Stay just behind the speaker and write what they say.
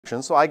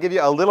So I give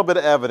you a little bit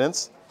of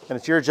evidence, and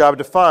it's your job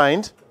to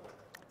find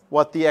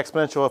what the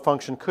exponential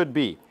function could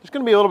be. There's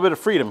going to be a little bit of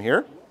freedom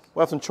here.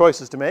 We'll have some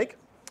choices to make.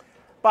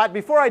 But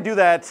before I do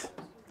that,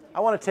 I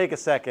want to take a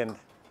second,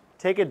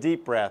 take a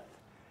deep breath,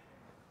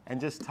 and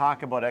just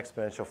talk about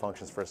exponential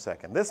functions for a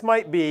second. This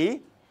might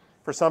be,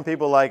 for some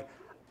people, like,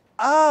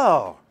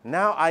 oh,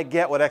 now I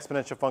get what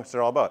exponential functions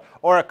are all about.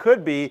 Or it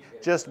could be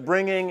just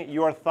bringing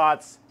your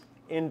thoughts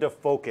into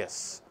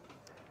focus.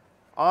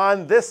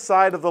 On this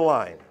side of the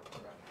line,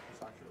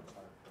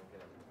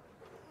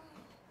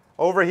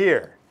 over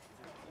here,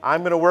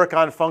 I'm going to work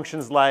on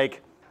functions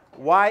like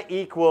y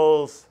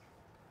equals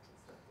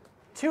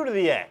 2 to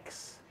the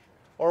x,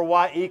 or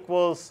y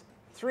equals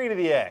 3 to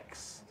the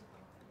x,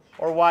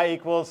 or y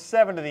equals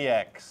 7 to the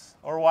x,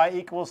 or y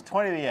equals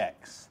 20 to the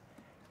x.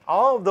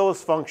 All of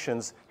those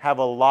functions have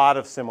a lot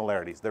of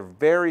similarities. They're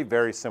very,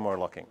 very similar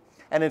looking.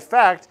 And in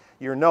fact,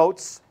 your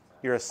notes,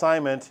 your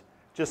assignment,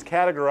 just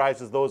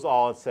categorizes those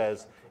all and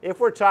says,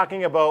 if we're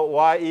talking about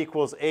y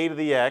equals a to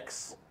the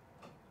x,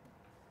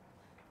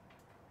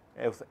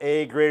 with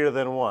a greater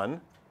than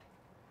 1,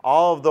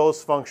 all of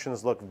those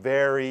functions look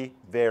very,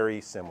 very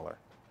similar.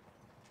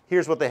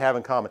 Here's what they have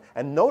in common.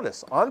 And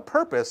notice, on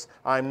purpose,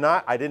 I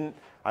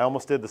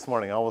almost did this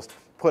morning. I almost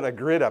put a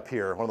grid up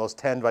here, one of those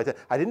 10 by 10.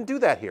 I didn't do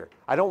that here.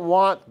 I don't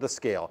want the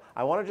scale.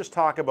 I want to just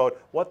talk about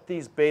what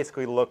these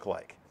basically look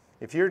like.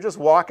 If you're just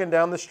walking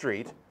down the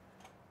street,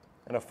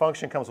 and a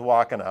function comes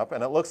walking up,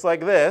 and it looks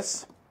like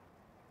this,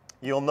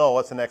 you'll know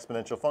it's an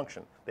exponential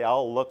function. They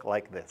all look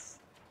like this,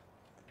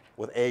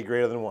 with a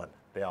greater than 1.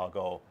 They all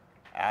go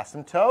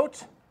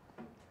asymptote,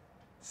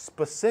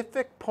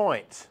 specific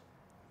point,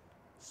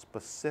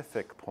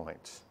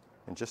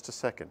 in just a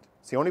second.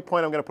 It's the only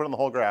point I'm going to put on the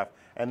whole graph,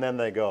 and then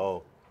they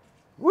go,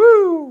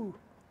 woo,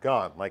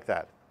 gone, like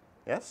that.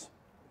 Yes?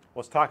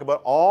 Let's talk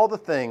about all the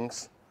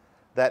things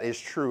that is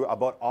true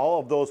about all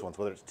of those ones,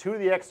 whether it's 2 to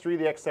the x, 3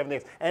 to the x, 7 to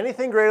the x,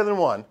 anything greater than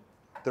 1,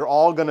 they're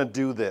all going to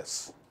do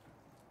this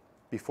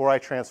before I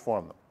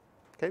transform them,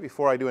 okay,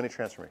 before I do any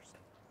transformations.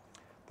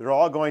 They're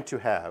all going to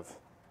have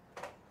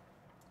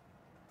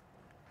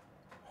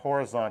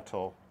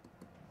horizontal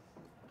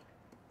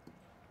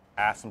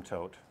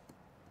asymptote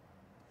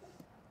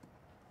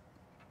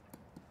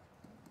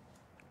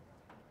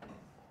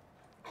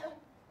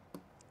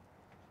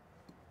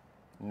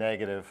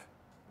negative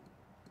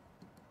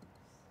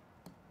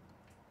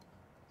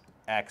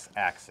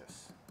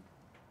x-axis.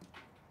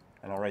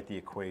 And I'll write the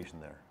equation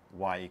there,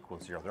 y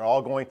equals 0. They're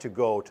all going to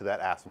go to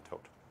that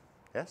asymptote.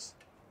 Yes?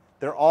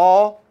 They're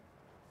all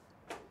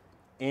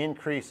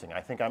increasing.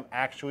 I think I'm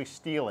actually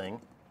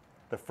stealing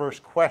the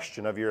first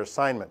question of your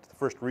assignment, the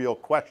first real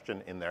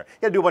question in there.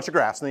 You had to do a bunch of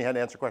graphs, and then you had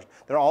to answer questions.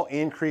 They're all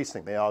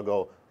increasing. They all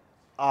go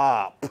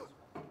up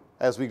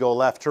as we go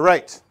left to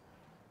right.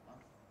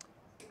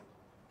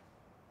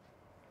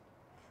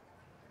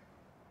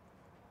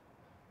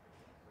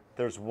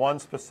 There's one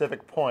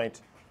specific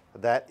point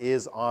that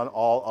is on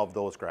all of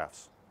those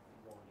graphs.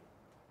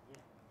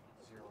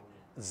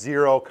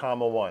 0,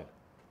 1.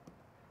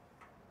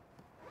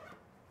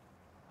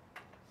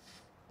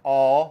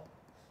 All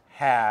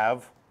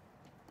have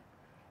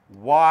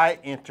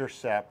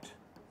y-intercept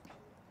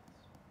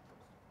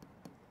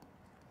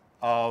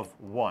of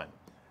 1.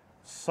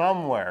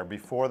 Somewhere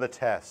before the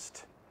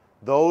test,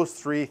 those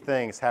three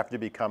things have to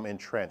become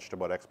entrenched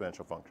about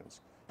exponential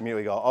functions.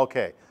 Immediately go,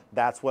 okay,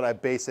 that's what a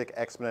basic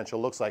exponential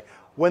looks like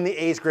when the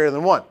a is greater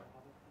than 1.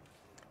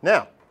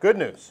 Now, good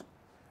news.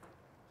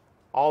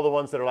 All the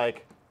ones that are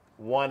like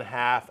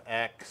 1/2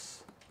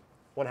 x,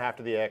 1/2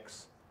 to the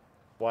x,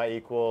 y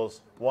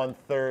equals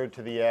 1/3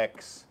 to the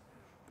x,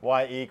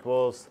 y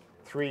equals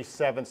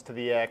 3/7 to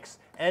the x,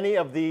 any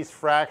of these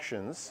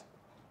fractions,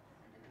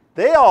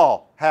 they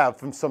all have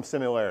some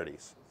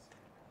similarities.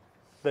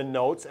 The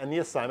notes and the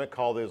assignment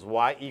call this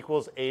y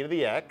equals a to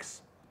the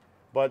x,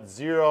 but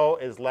 0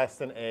 is less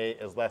than a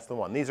is less than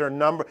 1. These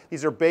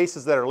are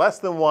bases that are less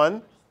than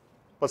 1,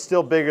 but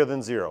still bigger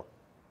than 0.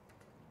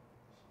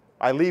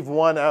 I leave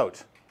 1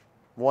 out.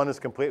 1 is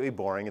completely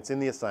boring. It's in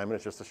the assignment.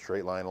 It's just a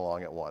straight line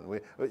along at 1.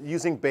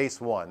 Using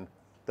base 1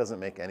 doesn't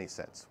make any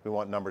sense. We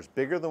want numbers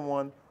bigger than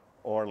 1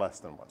 or less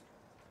than 1.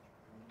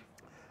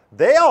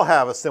 They all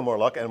have a similar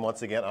look, and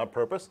once again, on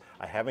purpose,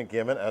 I haven't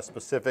given a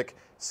specific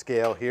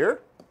scale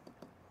here.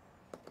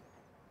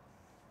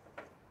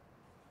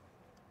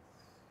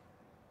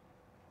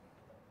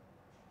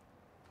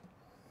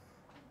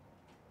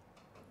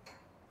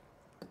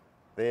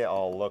 They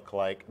all look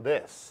like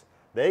this.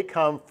 They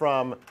come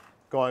from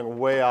going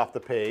way off the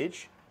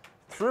page,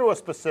 through a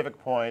specific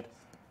point,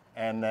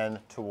 and then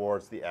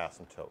towards the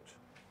asymptote.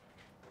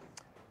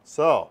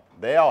 So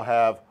they all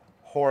have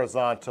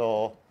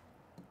horizontal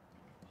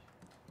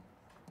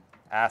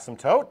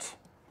asymptote,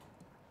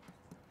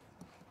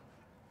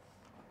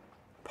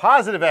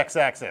 positive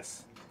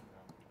x-axis.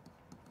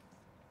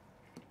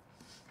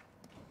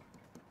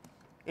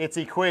 Its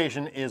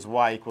equation is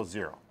y equals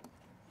 0.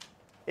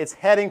 It's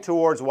heading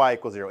towards y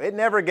equals 0. It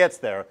never gets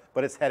there,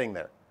 but it's heading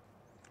there.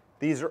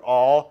 These are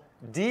all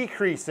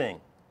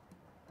decreasing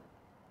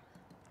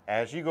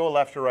As you go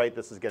left to right,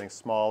 this is getting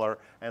smaller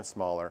and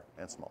smaller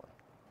and smaller.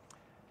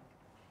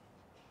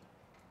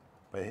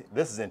 But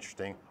this is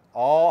interesting.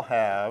 All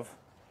have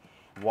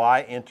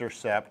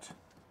y-intercept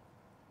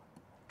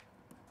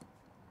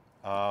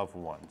of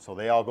 1. So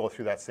they all go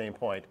through that same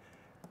point,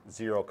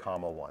 0,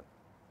 1.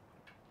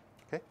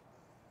 Okay?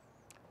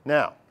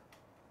 Now,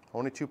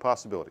 only two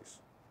possibilities.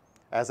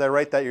 As I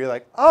write that, you're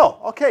like, oh,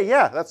 okay,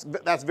 yeah,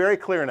 that's very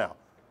clear now.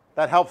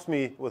 That helps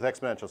me with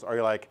exponentials. Or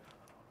you're like,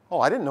 oh,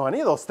 I didn't know any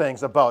of those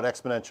things about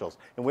exponentials.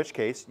 In which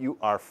case, you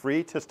are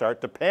free to start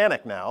to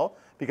panic now,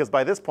 because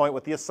by this point,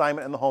 with the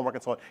assignment and the homework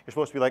and so on, you're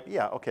supposed to be like,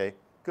 yeah, okay,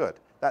 good.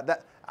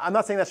 I'm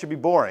not saying that should be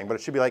boring, but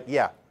it should be like,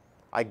 yeah,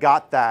 I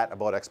got that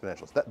about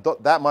exponentials.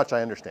 That much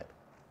I understand.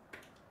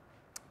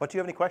 But do you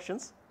have any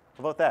questions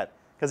about that?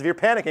 Because if you're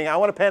panicking, I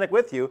want to panic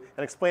with you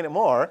and explain it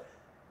more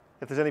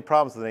if there's any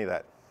problems with any of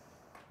that.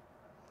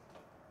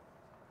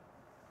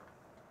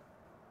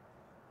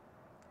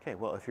 Okay,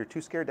 well, if you're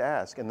too scared to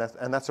ask, and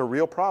that's a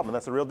real problem,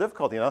 that's a real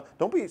difficulty, you know,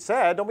 don't be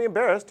sad, don't be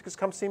embarrassed, just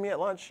come see me at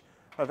lunch.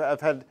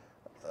 I've had,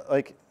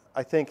 like,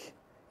 I think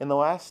in the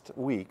last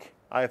week,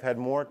 I've had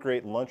more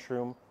great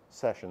lunchroom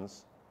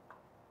sessions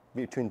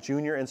between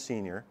junior and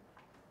senior.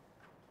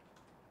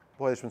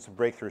 Boy, there's been some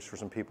breakthroughs for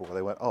some people where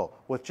they went, oh,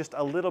 with just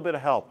a little bit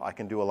of help, I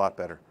can do a lot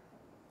better.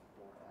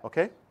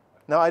 Okay?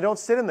 Now, I don't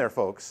sit in there,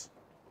 folks,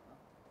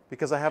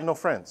 because I have no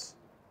friends.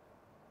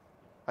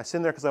 I sit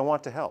in there because I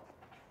want to help.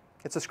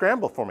 It's a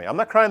scramble for me. I'm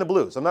not crying the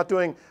blues. I'm not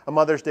doing a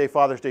Mother's Day,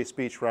 Father's Day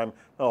speech where I'm,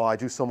 oh, I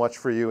do so much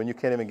for you and you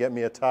can't even get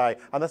me a tie.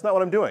 And that's not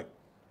what I'm doing.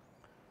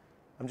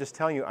 I'm just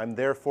telling you, I'm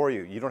there for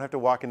you. You don't have to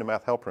walk into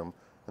math help room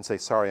and say,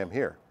 sorry, I'm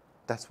here.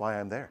 That's why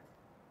I'm there.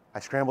 I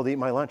scrambled to eat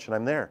my lunch and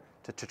I'm there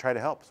to try to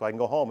help so I can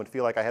go home and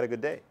feel like I had a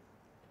good day.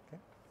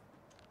 Okay?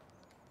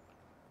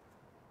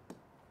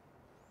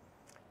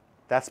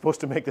 That's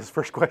supposed to make this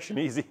first question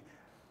easy.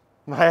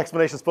 My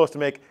explanation is supposed to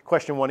make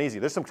question 1 easy.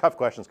 There's some tough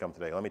questions come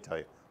today, let me tell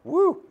you.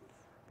 Woo!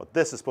 But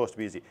this is supposed to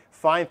be easy.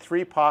 Find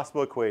 3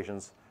 possible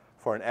equations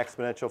for an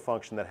exponential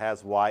function that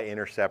has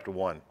y-intercept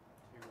 1.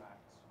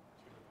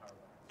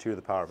 2 to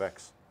the power of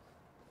x.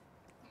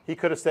 He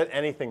could have said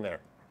anything there.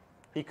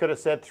 He could have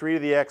said 3 to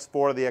the x,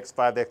 4 to the x,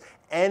 5 to the x.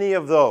 Any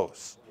of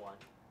those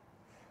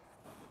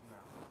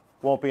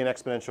won't be an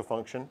exponential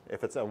function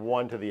if it's a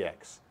 1 to the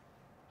x.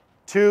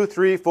 2,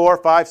 3, 4,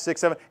 5,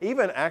 6, 7.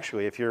 Even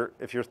actually, if you're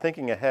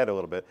thinking ahead a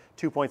little bit,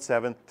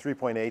 2.7,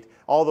 3.8,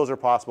 all those are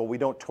possible. We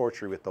don't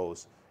torture you with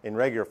those in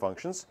regular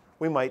functions.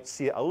 We might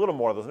see a little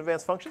more of those in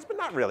advanced functions, but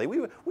not really.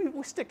 We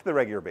stick to the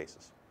regular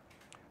basis.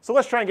 So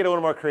let's try and get a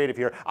little more creative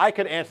here. I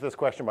could answer this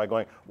question by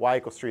going y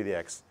equals 3 to the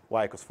x,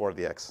 y equals 4 to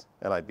the x,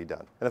 and I'd be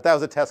done. And if that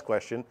was a test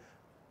question,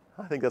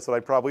 I think that's what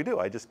I'd probably do.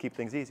 I'd just keep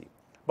things easy.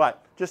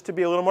 But just to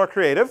be a little more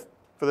creative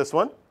for this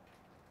one,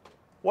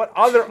 what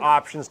other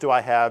options do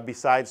I have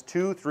besides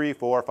 2, 3,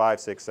 4, 5,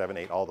 6, 7,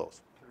 8, all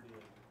those?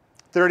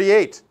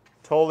 38.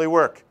 Totally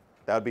work.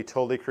 That would be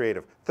totally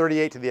creative.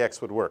 38 to the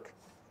x would work.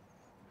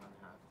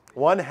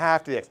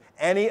 1/2 to the x.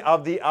 Any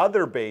of the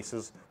other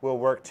bases will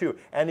work too.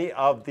 Any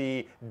of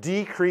the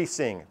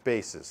decreasing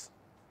bases.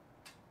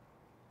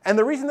 And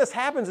the reason this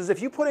happens is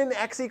if you put in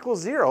x equals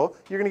 0,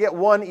 you're going to get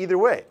 1 either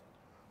way.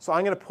 So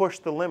I'm going to push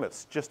the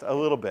limits just a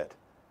little bit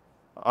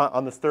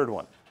on this third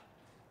one.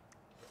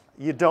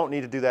 You don't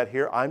need to do that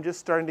here. I'm just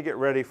starting to get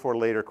ready for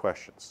later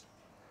questions.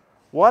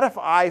 What if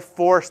I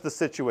forced the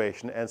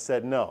situation and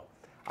said, no,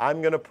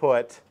 I'm going to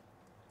put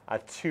a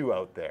 2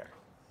 out there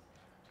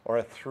or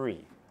a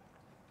 3.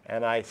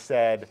 And I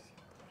said,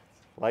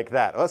 like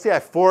that. Let's say I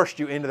forced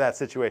you into that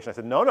situation. I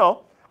said,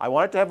 no, I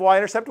want it to have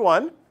y-intercept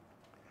 1,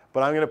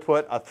 but I'm going to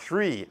put a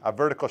 3, a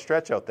vertical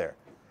stretch out there.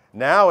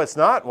 Now it's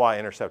not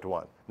y-intercept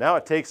 1. Now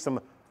it takes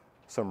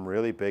some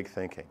really big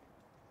thinking.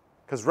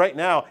 Because right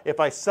now, if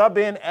I sub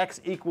in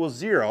x equals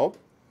 0,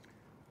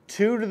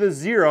 2 to the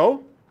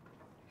 0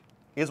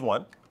 is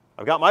 1.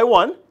 I've got my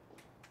 1,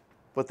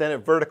 but then it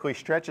vertically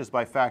stretches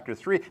by factor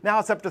 3. Now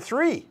it's up to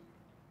 3. It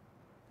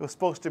was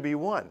supposed to be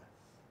 1.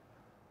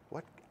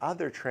 What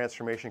other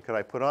transformation could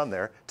I put on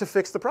there to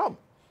fix the problem?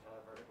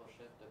 Vertical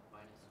shift of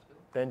 -2.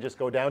 Then just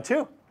go down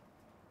 2.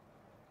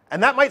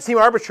 And that might seem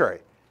arbitrary.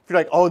 If you're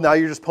like, oh, now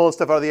you're just pulling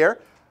stuff out of the air.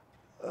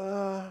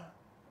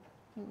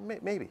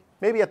 Maybe.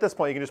 Maybe at this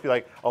point you can just be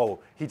like, oh,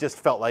 he just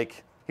felt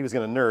like he was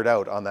going to nerd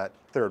out on that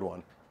third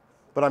one.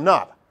 But I'm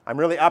not. I'm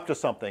really up to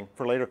something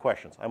for later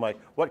questions. I'm like,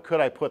 what could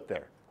I put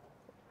there?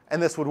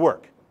 And this would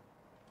work.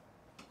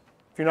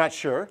 If you're not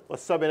sure,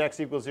 let's sub in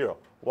x equals 0.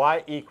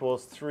 Y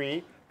equals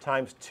 3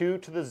 times 2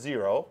 to the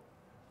 0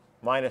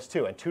 minus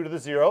 2. And 2 to the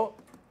 0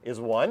 is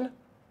 1,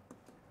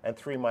 and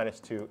 3 minus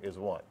 2 is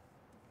 1.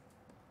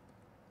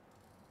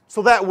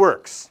 So that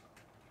works.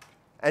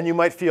 And you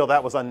might feel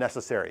that was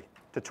unnecessary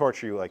to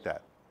torture you like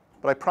that.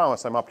 But I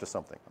promise I'm up to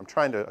something. I'm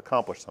trying to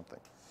accomplish something.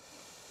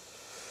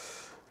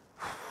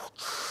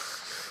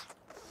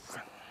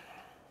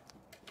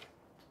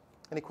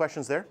 Any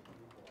questions there?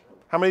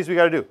 How many of these we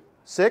got to do?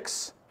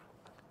 6,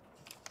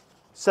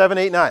 7,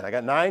 8, 9. I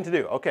got 9 to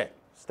do. Okay.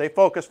 Stay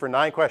focused for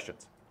 9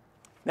 questions.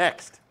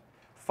 Next,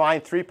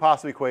 find 3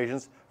 possible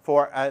equations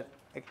for an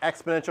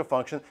exponential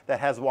function that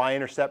has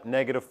y-intercept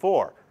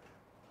 -4.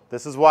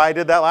 This is why I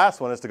did that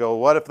last one, is to go,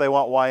 what if they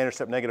want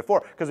y-intercept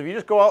 -4? Because if you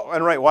just go out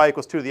and write y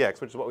equals 2 to the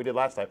x, which is what we did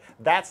last time,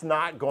 that's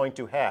not going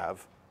to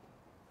have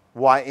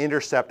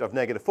y-intercept of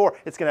 -4.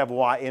 It's going to have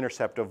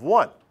y-intercept of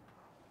 1.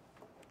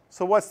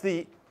 So what's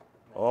the,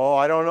 oh,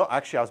 I don't know.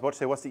 Actually, I was about to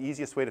say, what's the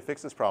easiest way to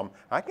fix this problem?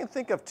 I can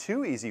think of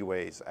 2 easy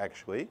ways,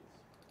 actually,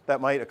 that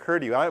might occur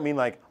to you. I don't mean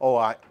like, oh,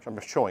 I'm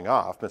showing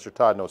off. Mr.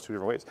 Todd knows 2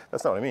 different ways.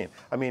 That's not what I mean.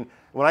 I mean,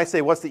 when I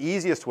say what's the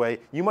easiest way,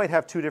 you might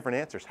have 2 different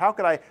answers. How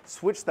could I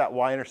switch that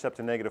y-intercept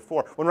to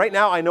 -4 when right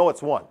now I know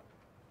it's 1?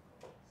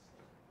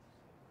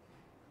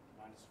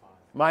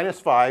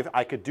 -5.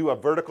 I could do a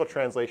vertical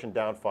translation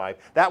down 5.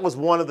 That was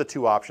one of the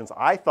 2 options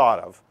I thought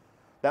of.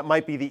 That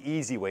might be the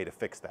easy way to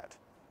fix that.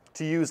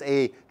 To use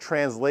a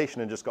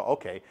translation and just go,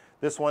 okay,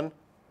 this one,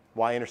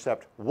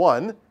 y-intercept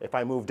 1. If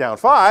I move down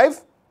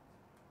 5,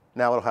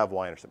 now it'll have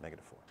y-intercept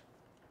 -4.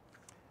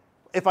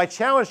 If I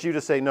challenged you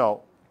to say,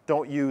 no,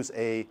 don't use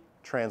a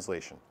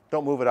translation.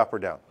 Don't move it up or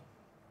down.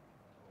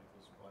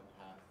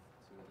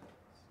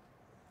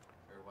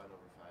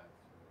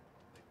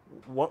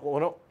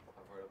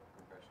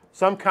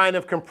 Some kind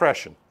of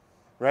compression,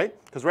 right?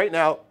 Because right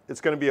now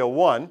it's going to be a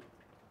 1.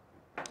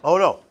 Oh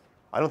no,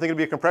 I don't think it'll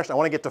be a compression. I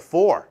want to get to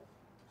 4.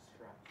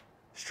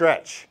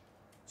 Stretch.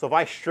 So if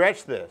I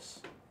stretch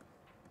this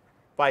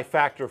by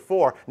factor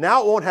 4,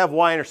 now it won't have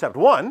y-intercept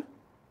 1.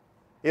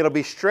 It'll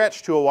be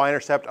stretched to a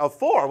y-intercept of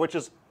 4, which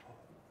is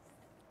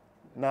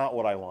not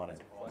what I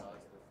wanted.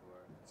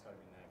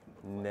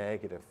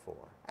 -4.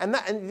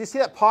 And you see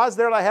that pause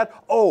there that I had?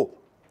 Oh,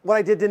 what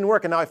I did didn't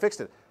work, and now I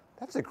fixed it.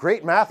 That's a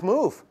great math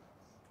move.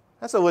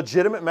 That's a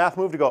legitimate math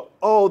move to go,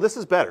 oh, this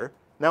is better.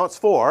 Now it's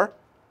 4.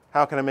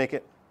 How can I make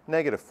it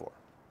 -4?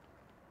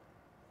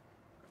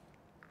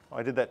 Well,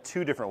 I did that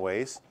 2 different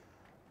ways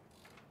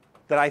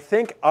that I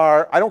think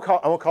are, I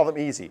won't call them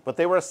easy, but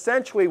they were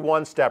essentially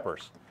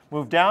one-steppers.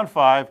 Move down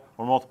 5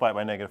 or multiply it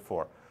by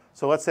 -4.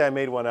 So let's say I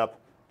made one up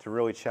to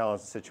really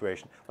challenge the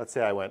situation. Let's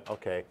say I went,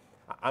 okay,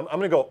 I'm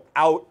going to go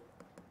out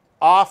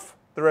off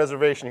the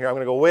reservation here. I'm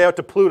going to go way out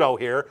to Pluto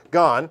here,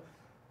 gone.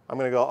 I'm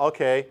going to go,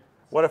 okay,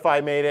 what if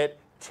I made it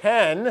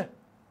 10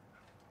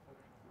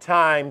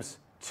 times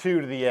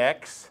 2 to the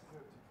x?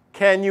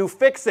 Can you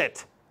fix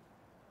it?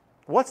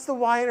 What's the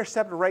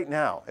y-intercept right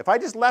now? If I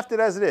just left it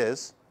as it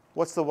is,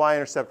 what's the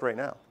y-intercept right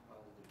now?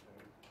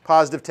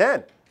 Positive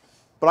 10.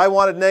 But I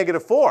wanted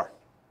 -4.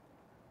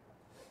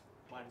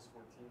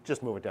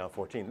 Just move it down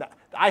 14.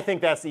 I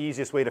think that's the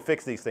easiest way to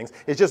fix these things,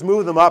 is just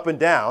move them up and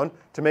down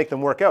to make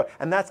them work out.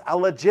 And that's a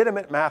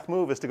legitimate math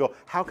move, is to go,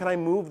 how can I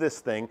move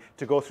this thing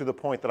to go through the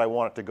point that I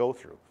want it to go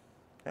through?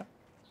 Yeah?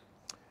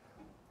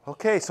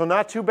 Okay, so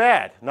not too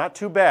bad. Not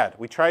too bad.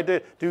 We tried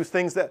to do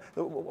things that,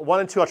 1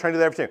 and 2, I'll try to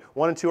do everything.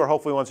 1 and 2 are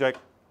hopefully ones you're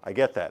like, I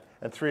get that.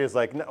 And 3 is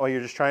like, no, oh,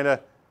 you're just trying to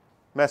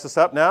mess us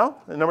up now?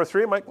 And number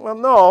 3, I'm like, well,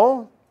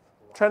 no.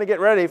 I'm trying to get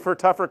ready for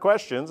tougher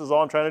questions is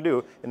all I'm trying to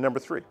do in number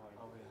 3.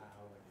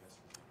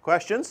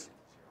 Questions?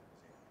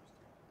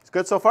 It's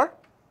good so far?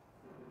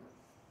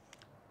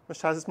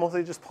 Mr. Todd, is this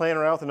mostly just playing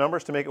around with the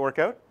numbers to make it work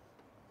out?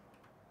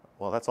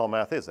 Well, that's all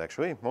math is,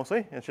 actually,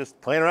 mostly. It's just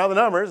playing around with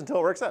the numbers until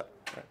it works out.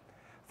 Right.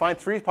 Find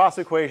 3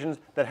 possible equations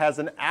that has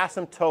an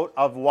asymptote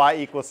of y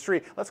equals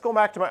 3. Let's go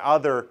back to my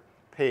other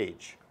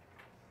page.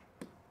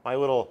 My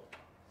little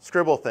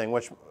scribble thing,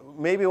 which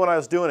maybe when I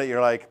was doing it,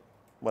 you're like,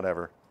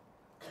 whatever.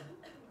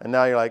 And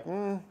now you're like,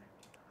 I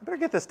better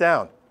get this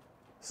down.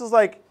 This is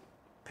like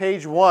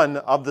page 1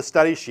 of the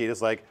study sheet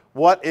is like,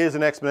 what is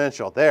an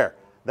exponential? There,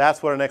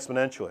 that's what an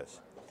exponential is.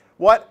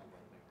 What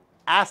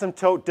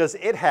asymptote does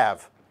it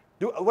have?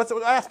 What's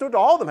asymptote do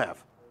all of them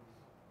have?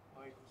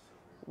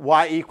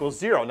 Y equals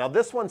 0. Now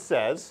this one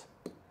says,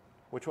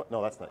 which one?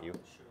 No, that's not you.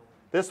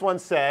 This one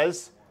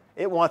says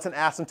it wants an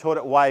asymptote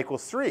at y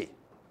equals 3.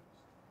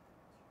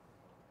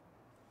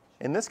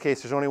 In this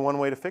case, there's only one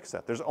way to fix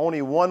that. There's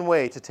only one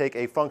way to take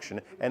a function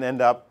and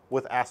end up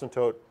with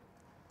asymptote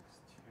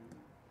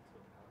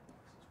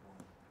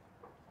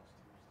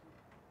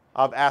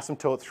of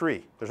asymptote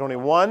 3. There's only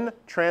one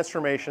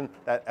transformation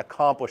that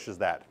accomplishes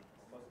that.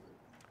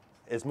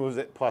 It moves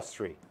it plus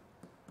 3.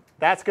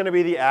 That's going to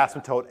be the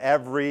asymptote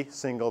every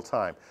single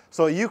time.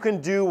 So you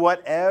can do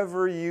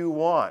whatever you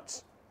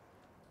want.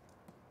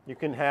 You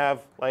can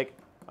have like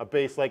a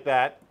base like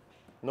that,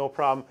 no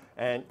problem,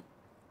 and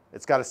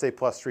it's got to say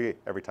plus 3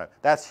 every time.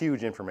 That's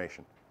huge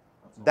information.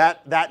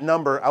 That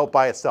number out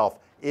by itself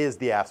is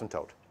the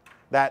asymptote.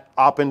 That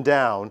up and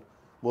down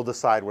will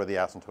decide where the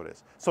asymptote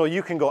is. So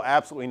you can go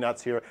absolutely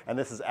nuts here, and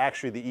this is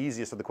actually the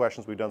easiest of the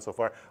questions we've done so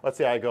far. Let's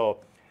say I go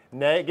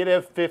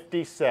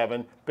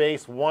 -57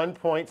 base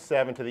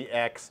 1.7 to the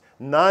x.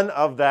 None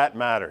of that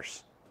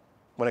matters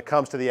when it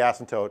comes to the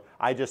asymptote.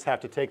 I just have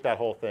to take that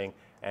whole thing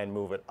and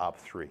move it up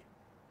 3.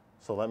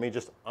 So let me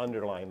just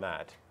underline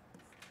that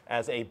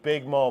as a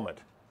big moment.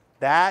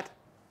 That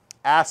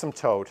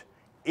asymptote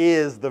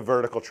is the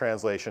vertical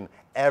translation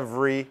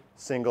every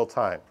single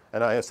time.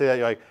 And I say that,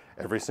 you're like,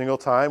 every single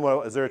time?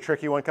 Well, is there a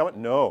tricky one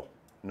coming? No,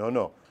 no,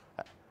 no.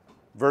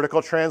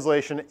 Vertical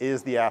translation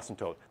is the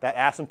asymptote. That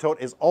asymptote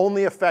is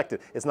only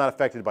affected. It's not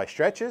affected by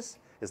stretches.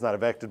 It's not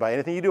affected by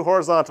anything you do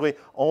horizontally.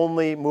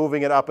 Only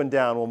moving it up and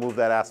down will move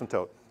that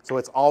asymptote. So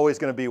it's always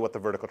going to be what the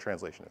vertical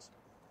translation is.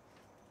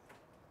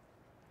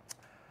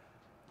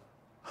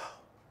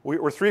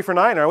 We're 3 for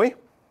 9, are we?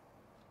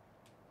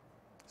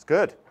 It's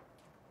good.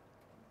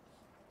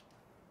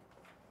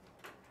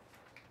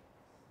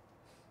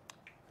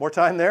 More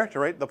time there to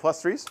write the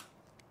plus 3s?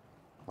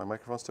 My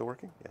microphone's still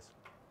working? Yes.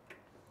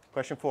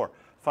 Question 4.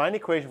 Find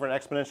equation for an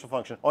exponential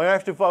function. Oh, I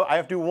have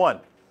to do 1.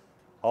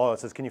 Oh, it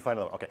says, can you find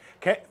another?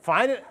 Okay.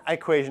 Find an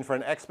equation for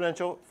an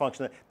exponential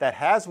function that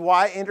has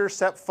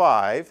y-intercept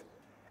 5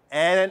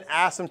 and an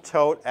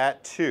asymptote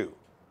at 2.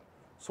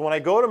 So when I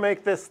go to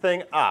make this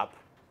thing up,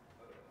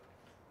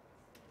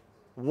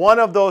 one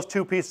of those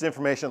 2 pieces of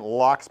information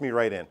locks me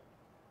right in.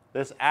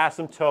 This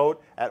asymptote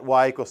at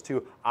y equals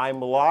 2, I'm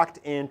locked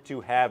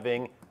into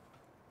having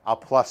a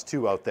plus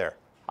 2 out there.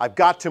 I've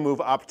got to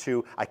move up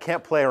 2. I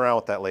can't play around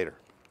with that later.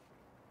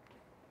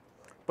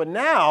 But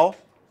now,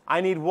 I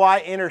need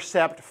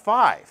y-intercept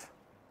 5. It's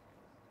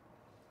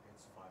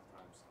 5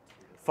 times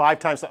 5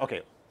 times,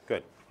 okay,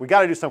 good. We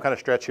got to do some kind of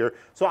stretch here.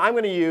 So I'm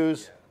going to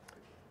use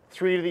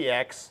 3 to the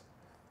x,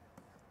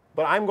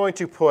 but I'm going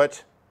to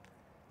put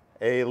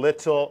a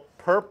little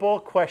purple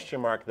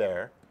question mark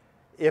there.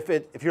 If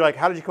you're like,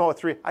 how did you come up with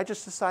 3? I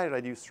just decided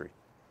I'd use 3.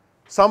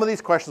 Some of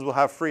these questions will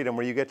have freedom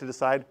where you get to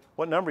decide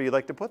what number you'd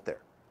like to put there.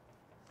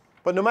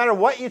 But no matter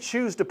what you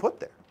choose to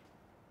put there,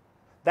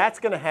 that's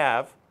going to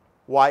have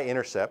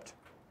y-intercept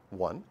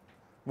 1.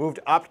 Moved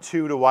up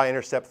 2 to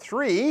y-intercept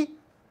 3.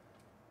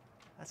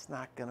 That's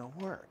not going to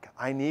work.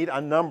 I need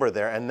a number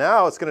there. And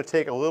now it's going to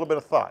take a little bit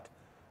of thought,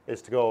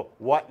 is to go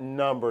what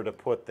number to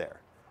put there.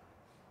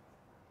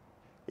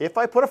 If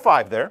I put a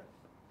 5 there,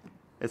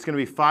 it's going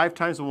to be 5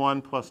 times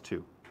 1 plus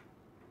 2,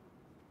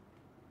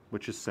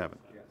 which is 7.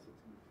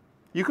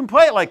 You can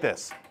play it like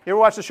this. You ever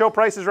watch the show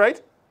Price is Right?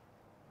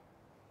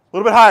 A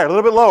little bit higher, a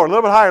little bit lower, a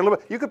little bit higher, a little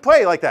bit. You could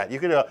play it like that. You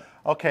could go,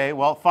 okay,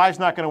 well, 5's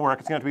not going to work.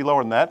 It's going to have to be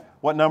lower than that.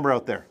 What number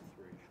out there?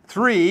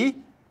 3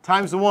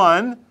 times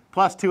 1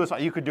 plus 2 is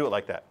 5. You could do it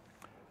like that.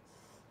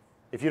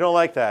 If you don't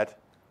like that,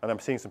 and I'm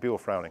seeing some people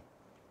frowning,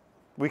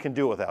 we can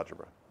do it with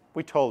algebra.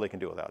 We totally can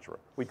do it with algebra.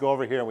 We go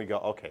over here and we go,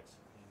 okay,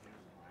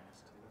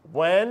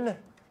 when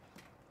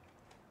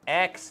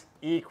x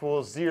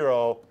equals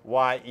 0,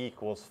 y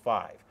equals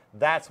 5.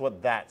 That's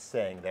what that's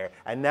saying there.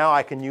 And now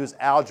I can use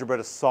algebra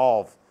to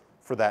solve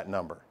for that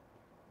number.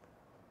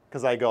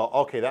 Because I go,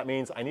 okay, that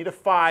means I need a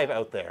 5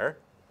 out there.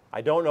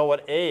 I don't know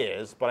what a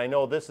is, but I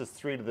know this is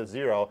 3 to the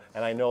 0,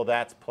 and I know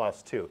that's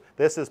plus 2.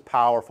 This is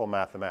powerful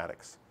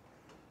mathematics.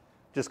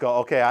 Just go,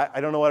 okay,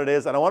 I don't know what it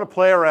is. I don't want to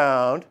play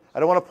around. I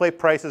don't want to play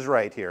Price is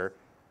Right here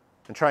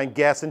and try and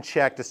guess and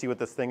check to see what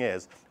this thing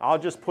is. I'll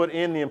just put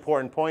in the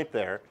important point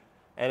there,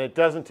 and it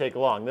doesn't take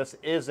long. This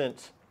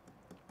isn't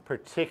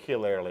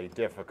particularly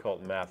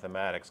difficult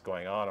mathematics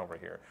going on over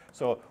here.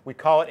 So we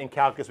call it in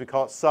calculus, we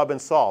call it sub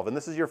and solve. And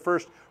this is your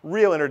first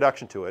real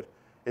introduction to it,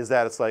 is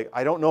that it's like,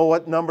 I don't know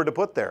what number to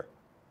put there.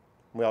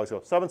 We always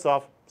go sub and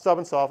solve, sub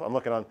and solve. I'm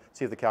looking on,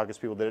 see if the calculus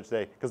people did it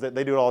today, because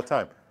they do it all the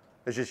time.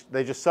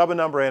 They just sub a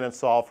number in and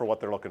solve for what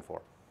they're looking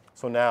for.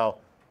 So now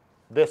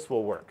this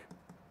will work.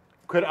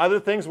 Could other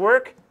things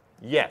work?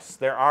 Yes,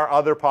 there are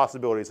other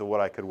possibilities of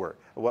what I could work,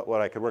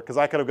 because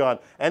I could have gone,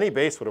 any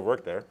base would have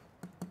worked there.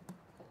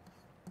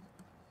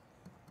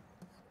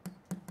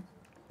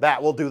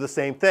 That will do the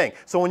same thing.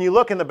 So when you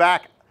look in the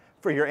back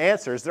for your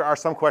answers, there are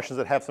some questions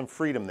that have some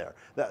freedom there.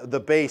 The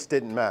base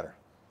didn't matter.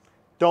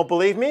 Don't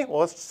believe me?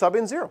 Well, let's sub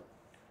in 0.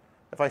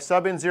 If I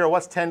sub in 0,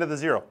 what's 10 to the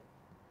 0?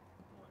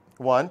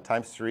 1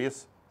 times 3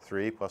 is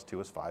 3 plus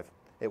 2 is 5.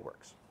 It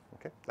works.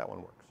 Okay, that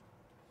one works.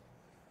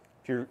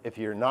 If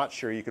you're not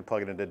sure, you could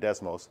plug it into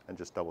Desmos and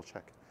just double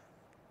check.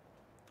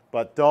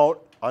 But don't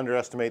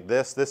underestimate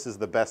this. This is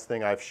the best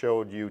thing I've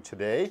showed you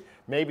today.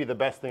 Maybe the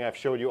best thing I've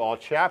showed you all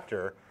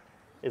chapter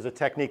is a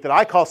technique that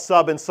I call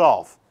sub and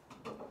solve.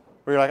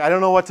 Where you're like, I don't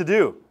know what to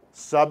do.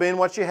 Sub in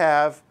what you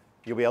have.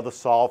 You'll be able to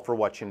solve for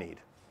what you need.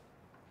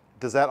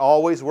 Does that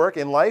always work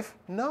in life?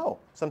 No.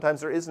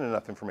 Sometimes there isn't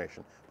enough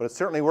information. But it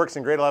certainly works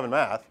in grade 11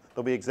 math.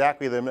 There'll be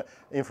exactly the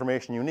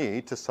information you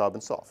need to sub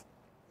and solve.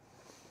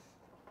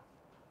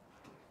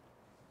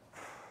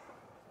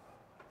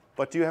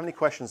 But do you have any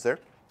questions there?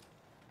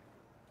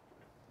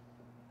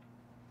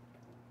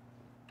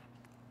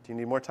 Do you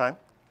need more time?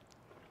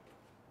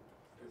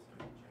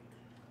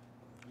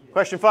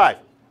 Question 5.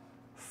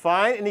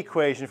 Find an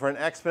equation for an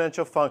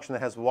exponential function that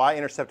has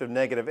y-intercept of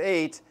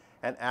 -8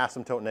 and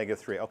asymptote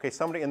 -3. Okay,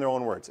 somebody in their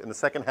own words. In the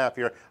second half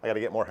here, I got to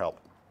get more help.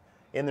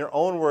 In their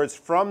own words,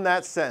 from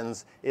that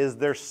sentence, is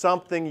there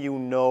something you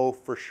know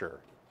for sure?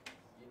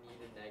 You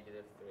need a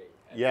 -3.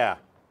 Yeah.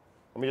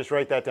 Let me just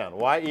write that down.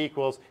 Y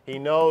equals, he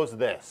knows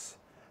this.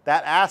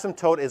 That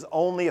asymptote is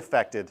only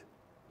affected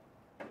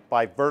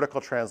by vertical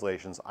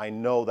translations. I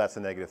know that's a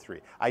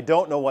 -3. I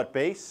don't know what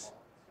base,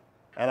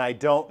 and I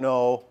don't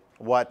know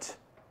what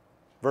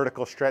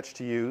vertical stretch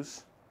to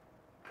use.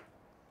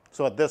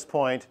 So at this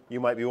point, you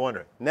might be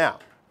wondering. Now,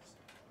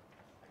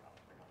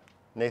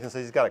 Nathan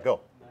says he's got to go.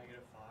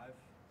 Negative 5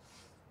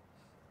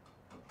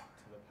 to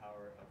the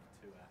power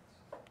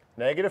of 2x.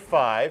 Negative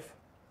 5,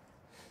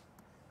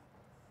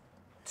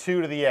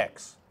 2 to the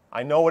x.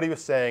 I know what he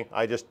was saying.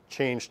 I just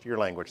changed your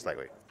language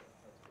slightly.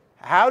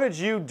 How did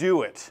you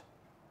do it,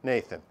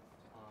 Nathan?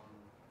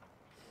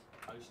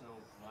 I just know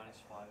minus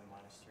 5 and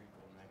minus 3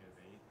 equal negative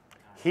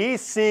 8.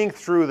 He's seeing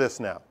through this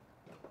now.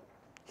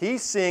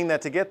 He's seeing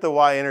that to get the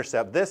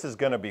y-intercept, this is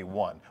going to be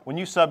 1. When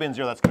you sub in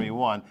 0, that's going to be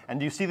 1. And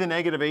do you see the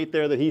negative 8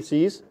 there that he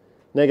sees?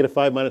 Negative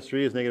 5 minus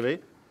 3 is negative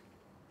 8?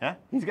 Yeah?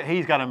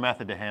 He's got a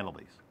method to handle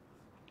these.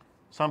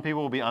 Some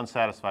people will be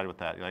unsatisfied with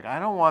that. You're like, I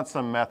don't want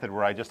some method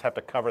where I just have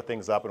to cover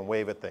things up and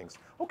wave at things.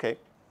 Okay.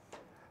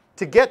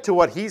 To get to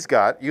what he's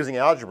got using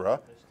algebra,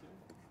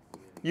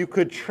 you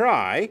could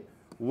try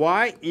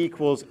y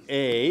equals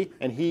a,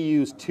 and he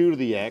used 2 to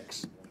the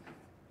x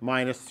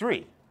minus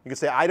 3. You could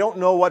say, I don't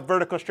know what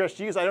vertical stretch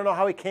to use. I don't know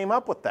how he came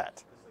up with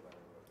that.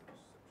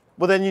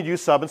 Well, then you'd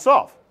use sub and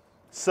solve.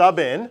 Sub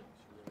in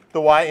the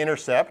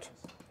y-intercept,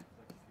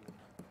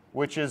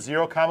 which is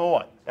 0,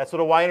 1. That's what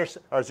a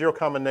y-intercept, or 0,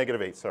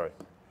 negative 8, sorry.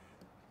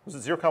 Was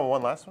it 0,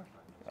 1 last one?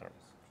 I don't know.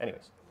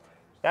 Anyways,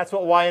 that's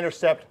what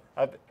y-intercept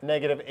of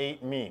negative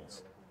 8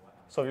 means.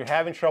 So if you're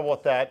having trouble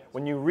with that,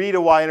 when you read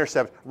a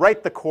y-intercept,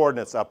 write the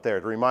coordinates up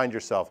there to remind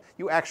yourself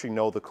you actually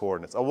know the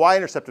coordinates. A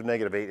y-intercept of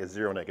negative 8 is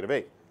 0, negative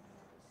 8.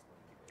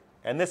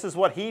 And this is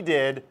what he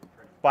did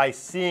by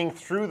seeing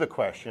through the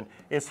question,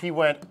 is he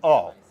went,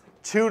 oh,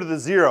 2 to the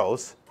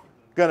 0's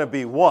going to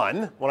be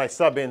 1 when I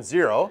sub in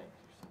 0.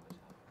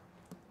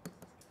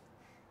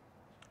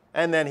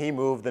 And then he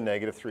moved the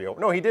negative 3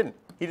 over. No, he didn't.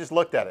 He just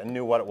looked at it and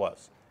knew what it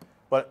was.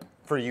 But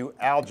for you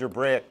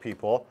algebraic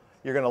people,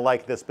 you're going to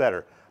like this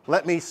better.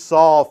 Let me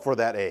solve for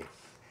that a.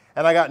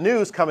 And I got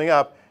news coming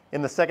up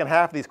in the second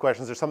half of these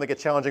questions. There's something that get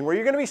challenging where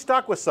you're going to be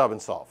stuck with sub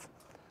and solve.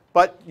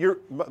 But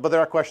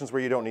there are questions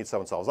where you don't need sub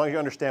and solve. As long as you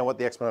understand what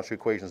the exponential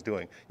equation is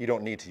doing, you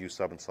don't need to use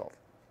sub and solve.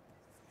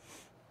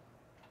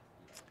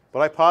 But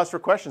I pause for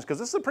questions because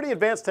this is a pretty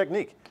advanced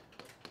technique.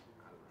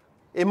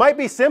 It might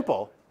be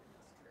simple,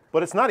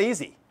 but it's not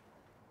easy.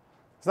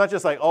 It's not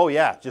just like, oh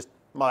yeah,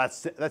 well,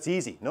 that's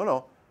easy. No,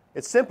 no.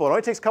 It's simple. It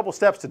only takes a couple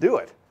steps to do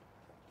it.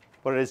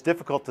 But it is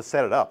difficult to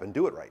set it up and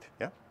do it right.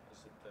 Yeah? Is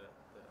it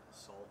the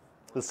solve?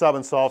 The sub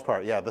and solve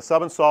part. Yeah, the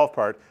sub and solve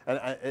part. And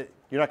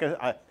you're not going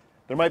to...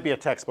 There might be a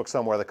textbook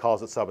somewhere that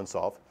calls it sub and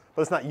solve,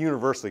 but it's not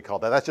universally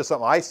called that. That's just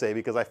something I say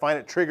because I find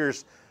it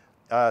triggers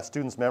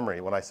students' memory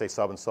when I say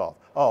sub and solve.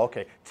 Oh,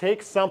 okay.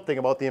 Take something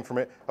about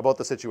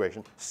the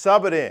situation,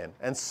 sub it in,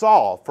 and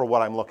solve for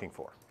what I'm looking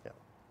for. Yeah.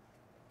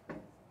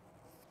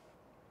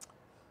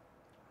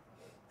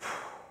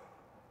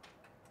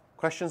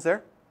 Questions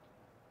there?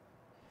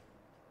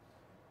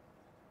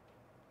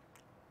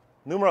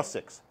 Numero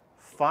 6.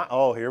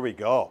 Oh, here we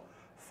go.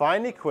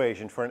 Find the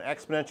equation for an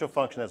exponential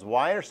function that has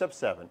y-intercept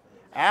 7,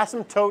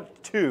 asymptote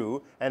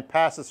 2, and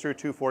passes through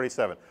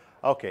 247.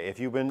 Okay, if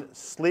you've been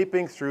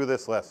sleeping through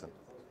this lesson,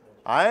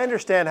 I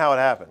understand how it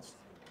happens.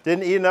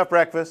 Didn't eat enough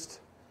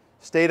breakfast,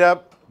 stayed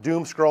up,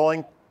 doom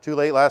scrolling too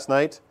late last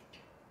night,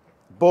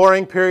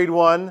 boring period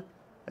 1,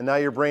 and now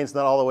your brain's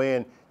not all the way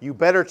in. You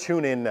better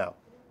tune in now.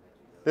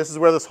 This is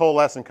where this whole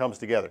lesson comes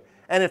together.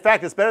 And in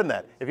fact, it's better than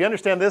that. If you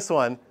understand this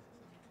one,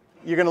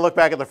 you're going to look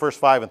back at the first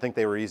 5 and think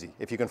they were easy,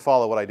 if you can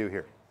follow what I do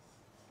here.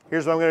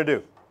 Here's what I'm going to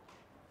do.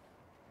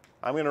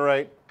 I'm going to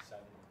write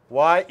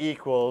y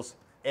equals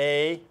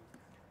a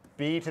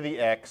b to the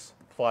x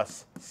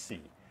plus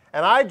c.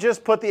 And I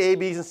just put the a,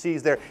 b's, and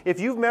c's there. If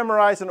you've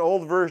memorized an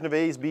old version of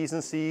a's, b's,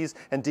 and c's,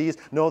 and d's,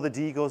 no, the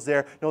d goes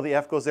there, no, the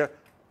f goes there,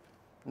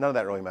 none of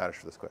that really matters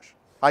for this question.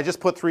 I just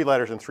put 3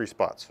 letters in 3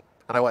 spots.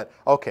 And I went,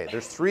 okay,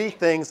 there's 3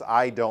 things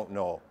I don't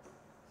know.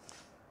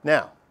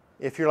 Now,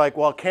 if you're like,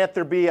 well, can't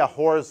there be a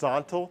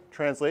horizontal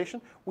translation?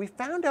 We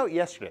found out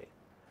yesterday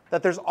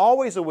that there's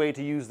always a way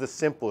to use the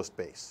simplest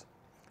base.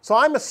 So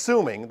I'm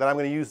assuming that I'm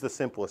going to use the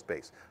simplest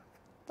base.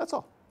 That's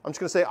all. I'm just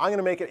going to say I'm going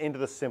to make it into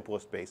the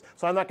simplest base.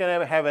 So I'm not going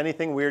to have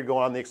anything weird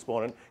going on in the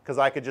exponent because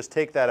I could just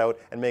take that out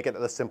and make it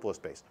the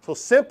simplest base. So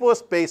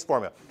simplest base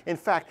formula. In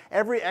fact,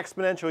 every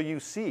exponential you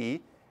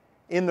see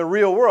in the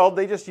real world,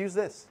 they just use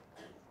this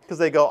because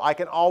they go, I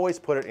can always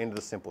put it into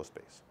the simplest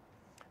base.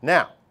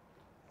 Now,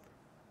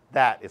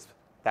 that's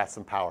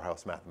some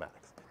powerhouse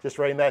mathematics. Just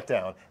writing that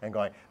down and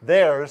going,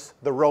 there's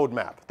the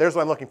roadmap. There's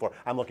what I'm looking for.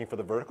 I'm looking for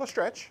the vertical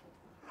stretch.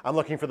 I'm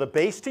looking for the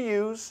base to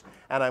use.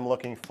 And I'm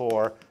looking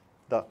for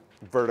the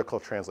vertical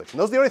translation.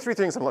 Those are the only 3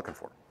 things I'm looking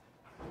for.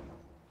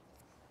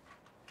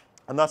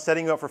 I'm not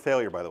setting you up for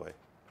failure, by the way.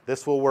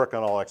 This will work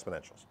on all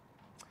exponentials.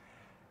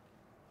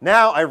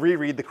 Now I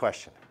reread the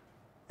question.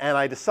 And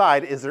I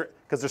decide,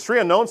 because there's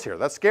 3 unknowns here.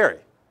 That's scary.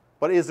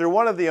 But is there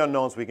one of the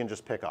unknowns we can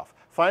just pick off?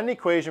 Find an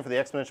equation for the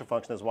exponential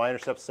function as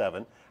y-intercept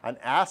 7, an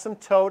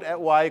asymptote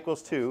at y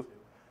equals 2.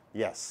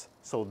 Yes.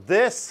 So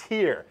this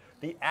here,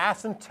 the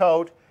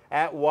asymptote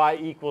at y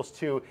equals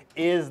 2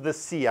 is the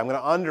c. I'm going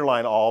to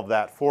underline all of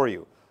that for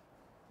you.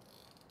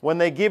 When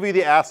they give you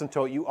the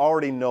asymptote, you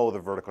already know the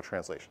vertical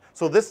translation.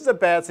 So this is a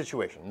bad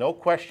situation. No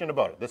question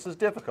about it. This is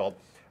difficult.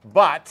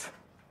 But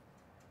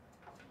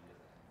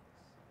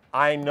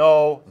I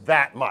know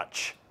that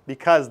much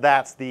because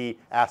that's the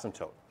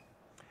asymptote.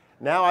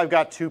 Now I've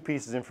got two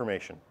pieces of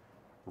information.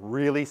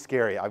 Really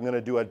scary. I'm going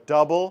to do a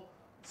double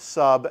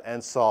sub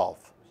and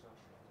solve.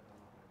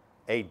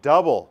 A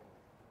double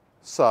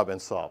sub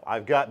and solve.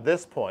 I've got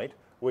this point,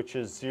 which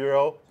is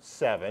 0,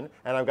 7,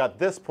 and I've got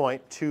this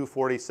point,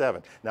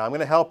 247. Now I'm going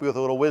to help you with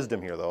a little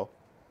wisdom here, though.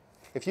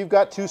 If you've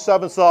got two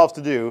sub and solves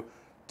to do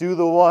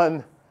the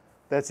one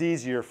that's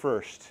easier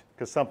first,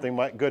 because something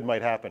good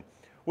might happen.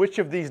 Which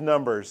of these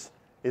numbers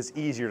is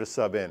easier to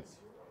sub in?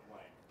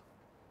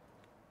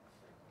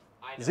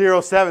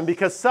 0, 7,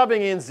 because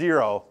subbing in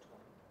 0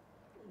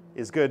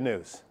 is good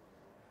news.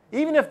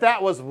 Even if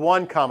that was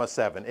 1,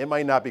 7, it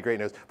might not be great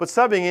news. But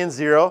subbing in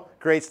 0,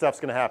 great stuff's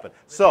going to happen.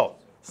 So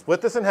split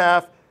this in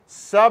half,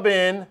 sub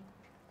in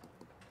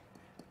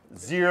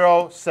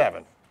 0,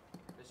 7.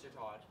 Mr.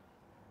 Todd,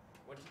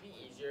 would it be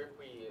easier if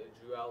we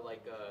drew out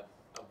like a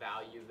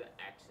value of the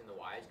x and the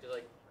y's? Because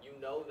like you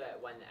know that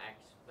when the x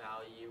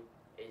value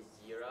is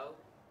 0,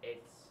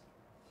 it's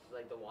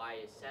like the y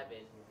is 7.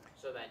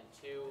 So then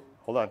 2,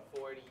 Hold on.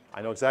 40.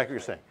 I know exactly what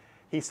you're saying.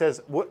 He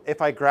says,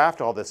 if I graphed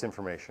all this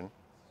information,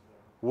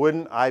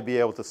 wouldn't I be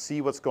able to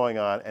see what's going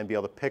on and be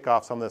able to pick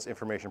off some of this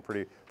information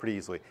pretty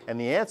easily? And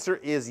the answer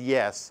is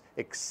yes,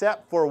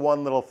 except for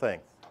one little thing.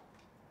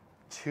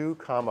 2,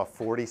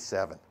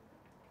 47,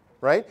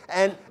 right?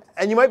 And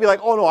you might be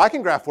like, oh no, I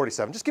can graph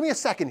 47. Just give me a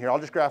second here, I'll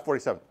just graph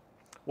 47.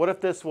 What if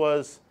this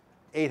was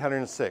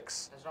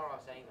 806? That's not what I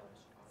was saying though.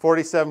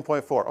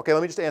 47.4. Okay,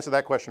 let me just answer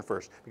that question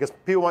first, because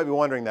people might be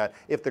wondering that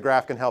if the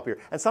graph can help here.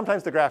 And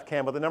sometimes the graph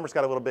can, but the numbers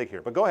got a little big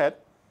here. But go ahead,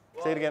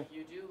 say it again. If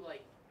you do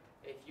like,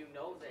 if you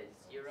know that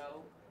 0,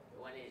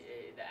 when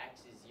the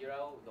x is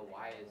 0, the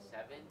y is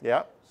 7.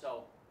 Yeah.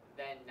 So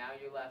then now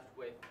you're left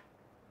with,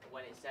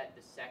 when it's at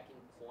the second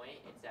point,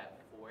 it's at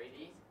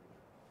 40.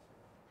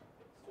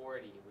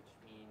 40, which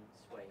means,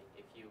 wait,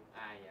 if you,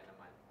 yeah, never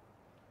mind.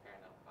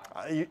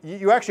 Fair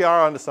enough. You actually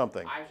are onto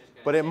something, I was just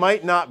gonna but it say-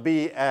 might not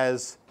be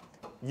as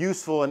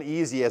useful and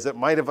easy as it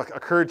might have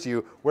occurred to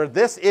you, where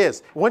this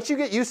is. Once you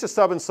get used to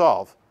sub and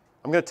solve,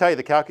 I'm going to tell you,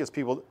 the calculus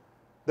people,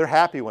 they're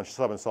happy when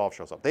sub and solve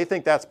shows up. They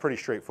think that's pretty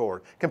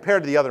straightforward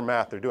compared to the other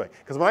math they're doing.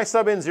 Because when I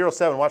sub in 0,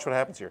 7, watch what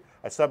happens here.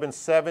 I sub in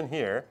 7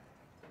 here,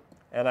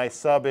 and I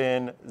sub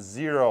in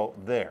 0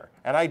 there.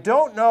 And I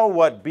don't know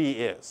what b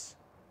is,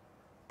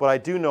 but I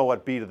do know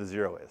what b to the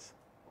 0 is.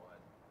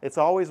 It's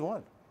always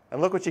 1.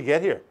 And look what you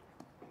get here.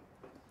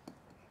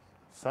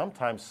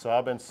 Sometimes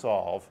sub and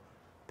solve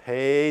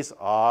pays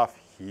off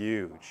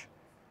huge.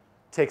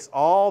 Takes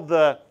all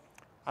the,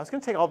 I was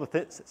going to take all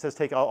the, says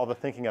take all the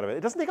thinking out of it.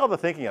 It doesn't take all the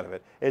thinking out of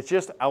it. It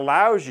just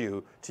allows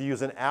you to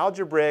use an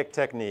algebraic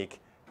technique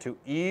to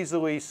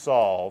easily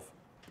solve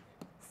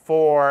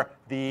for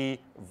the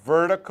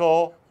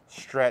vertical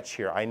stretch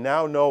here. I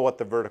now know what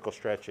the vertical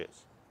stretch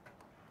is.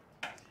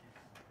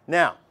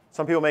 Now,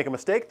 some people make a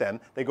mistake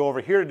then. They go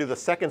over here to do the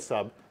second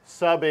sub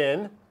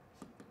in,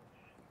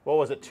 what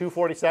was it,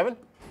 247?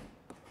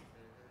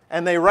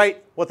 And they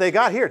write what they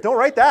got here. Don't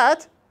write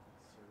that.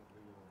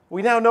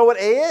 We now know what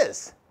a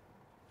is.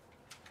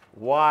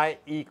 Y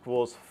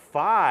equals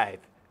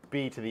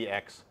 5b to the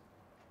x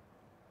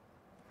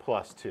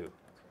plus 2.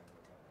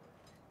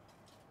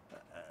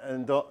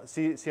 And don't,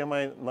 see how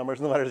my numbers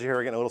and the letters here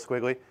are getting a little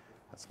squiggly?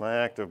 That's my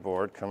active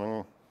board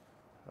coming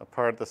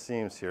apart at the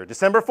seams here.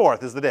 December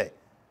 4th is the day.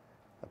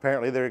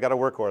 Apparently they've got a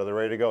work order. They're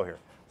ready to go here.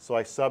 So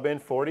I sub in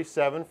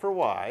 47 for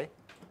y,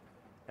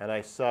 and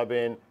I sub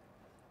in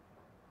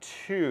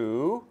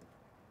 2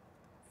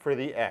 for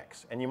the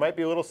x. And you might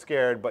be a little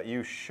scared, but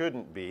you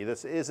shouldn't be.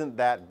 This isn't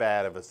that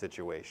bad of a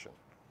situation.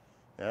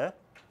 Yeah?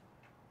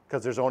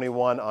 Because there's only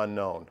one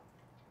unknown.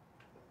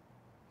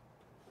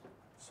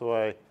 So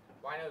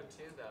Why no 2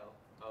 though?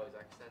 Oh, is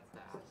that 'cause that's the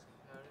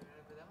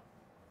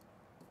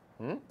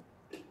ask?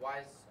 Why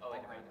is, oh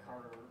wait, never mind.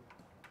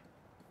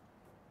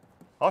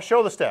 I'll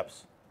show the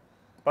steps.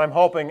 But I'm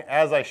hoping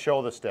as I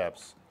show the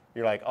steps,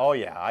 you're like, oh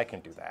yeah, I can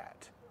do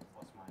that.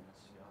 Plus minus.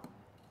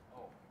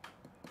 Oh.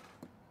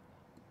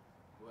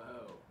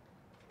 Whoa.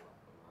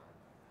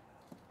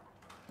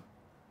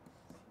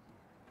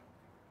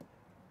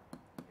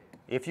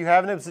 If you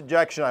have an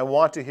objection, I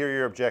want to hear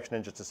your objection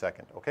in just a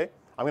second, okay?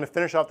 I'm going to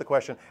finish off the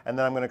question, and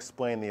then I'm going to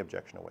explain the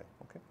objection away,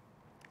 okay?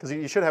 Because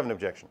you should have an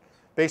objection.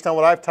 Based on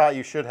what I've taught,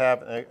 you should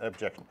have an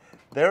objection.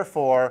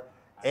 Therefore,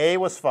 a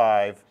was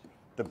 5,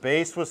 the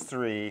base was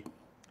 3,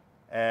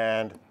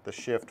 and the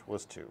shift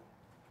was 2.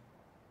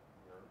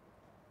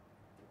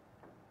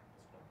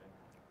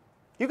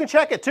 You can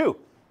check it too.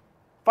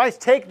 If I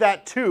take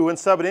that 2 and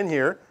sub it in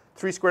here,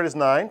 3 squared is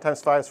 9,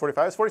 times 5 is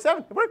 45, it's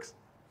 47. It works.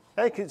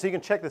 Okay, so you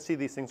can check to see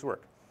these things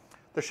work.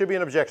 There should be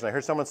an objection. I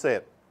heard someone say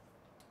it.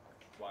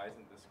 Why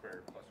isn't the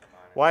square plus or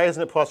minus? Why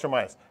isn't it plus or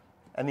minus?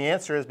 And the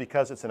answer is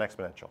because it's an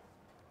exponential.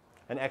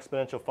 And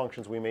exponential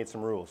functions, we made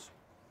some rules.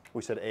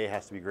 We said a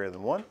has to be greater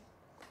than 1,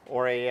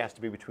 or a has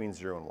to be between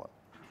 0 and 1.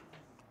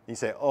 You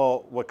say,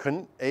 oh, what,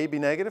 couldn't a be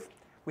negative?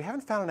 We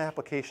haven't found an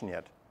application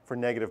yet for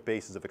negative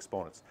bases of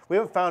exponents. We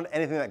haven't found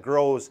anything that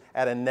grows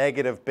at a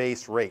negative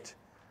base rate.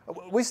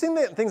 We've seen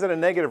things at a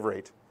negative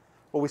rate,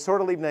 but we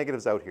sort of leave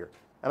negatives out here.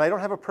 And I don't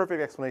have a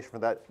perfect explanation for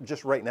that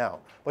just right now.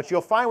 But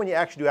you'll find when you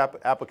actually do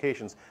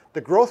applications,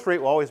 the growth rate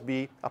will always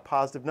be a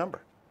positive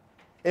number.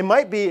 It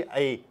might be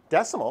a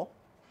decimal,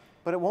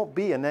 but it won't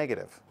be a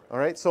negative. All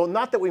right? So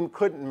not that we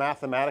couldn't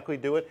mathematically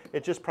do it,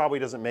 it just probably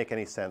doesn't make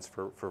any sense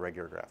for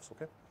regular graphs.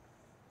 Okay?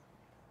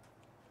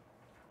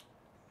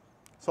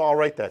 So I'll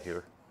write that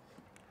here.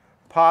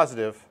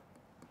 Positive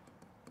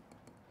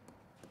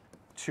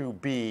to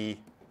be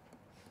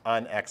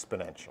an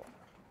exponential.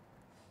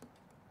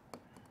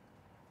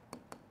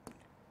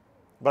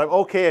 But I'm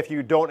okay if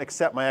you don't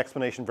accept my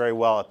explanation very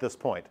well at this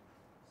point.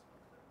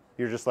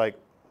 You're just like,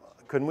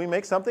 couldn't we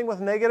make something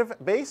with a negative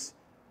base?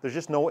 There's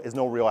just no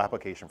real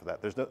application for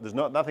that. There's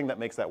nothing that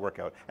makes that work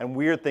out. And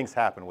weird things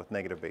happen with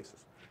negative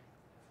bases.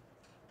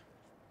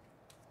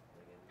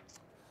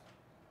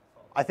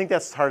 I think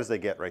that's as hard as they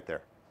get right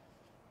there.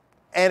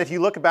 And if you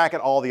look back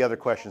at all the other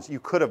questions, you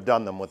could have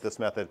done them with this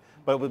method,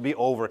 but it would be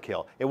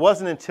overkill. It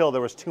wasn't until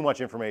there was too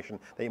much information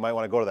that you might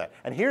want to go to that.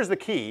 And here's the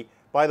key,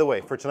 by the way,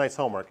 for tonight's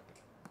homework,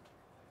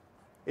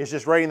 is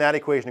just writing that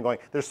equation and going,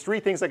 there's three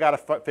things I got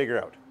to figure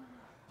out.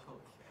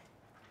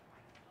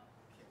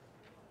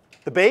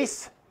 The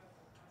base,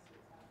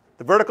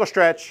 the vertical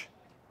stretch,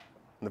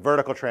 and the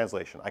vertical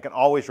translation. I can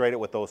always write it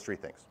with those three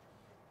things.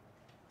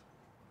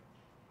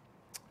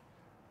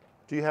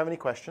 Do you have any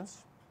questions?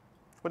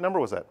 What number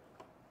was that?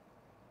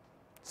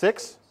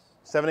 6?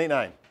 7, 8,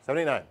 9.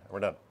 7, 8, 9. We're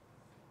done.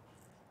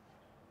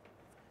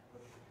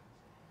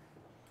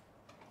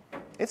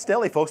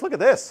 Incidentally, folks, look at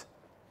this.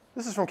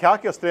 This is from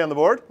Calculus today on the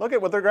board. Look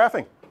at what they're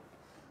graphing.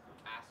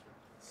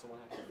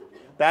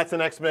 That's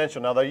an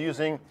exponential. Now they're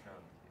using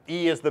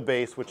e as the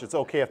base, which is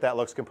okay if that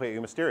looks completely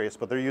mysterious,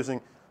 but they're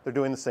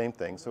doing the same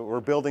thing. So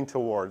we're building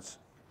towards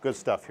good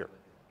stuff here.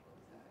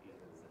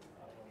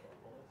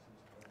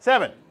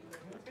 7.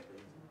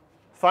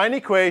 Find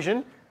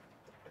equation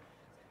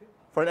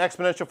for an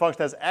exponential function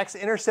that has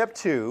x-intercept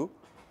 2,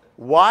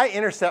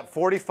 y-intercept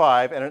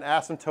 45, and an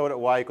asymptote at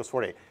y equals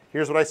 48.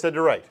 Here's what I said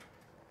to write.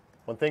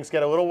 When things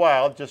get a little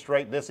wild, just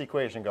write this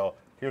equation and go,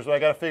 here's what I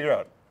got to figure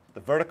out.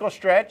 The vertical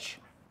stretch,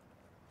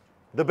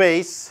 the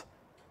base,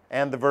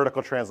 and the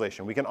vertical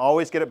translation. We can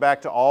always get it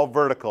back to all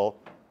vertical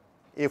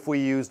if we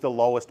use the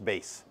lowest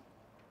base.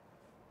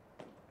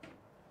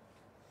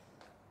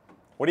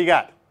 What do you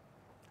got?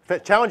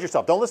 Challenge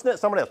yourself. Don't listen to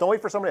somebody else. Don't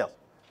wait for somebody else.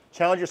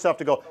 Challenge yourself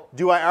to go,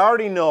 do I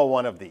already know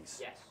one of these?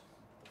 Yes.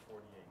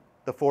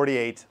 The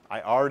 48,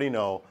 I already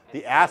know.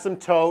 The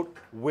asymptote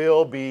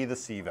will be the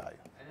C value.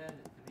 And then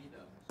the B though.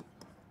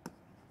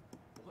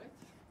 What?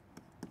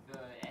 The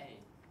A.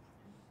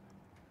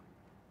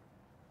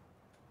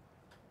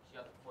 You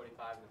got the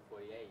 45 and the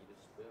 48, you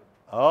just boom.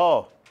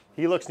 Oh,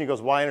 he looks and he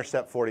goes,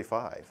 y-intercept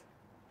 45.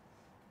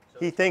 So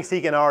He thinks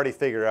he can already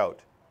figure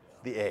out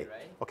the A. Right.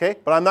 Okay?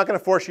 But I'm not going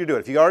to force you to do it.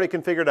 If you already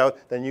can figure it out,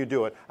 then you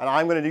do it. And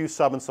I'm going to do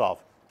sub and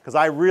solve. Because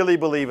I really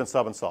believe in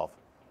sub and solve.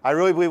 I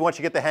really believe once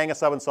you get the hang of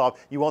sub and solve,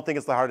 you won't think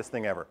it's the hardest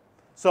thing ever.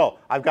 So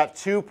I've got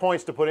 2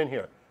 points to put in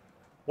here.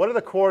 What are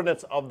the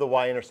coordinates of the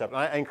y-intercept?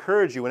 And I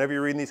encourage you, whenever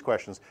you're reading these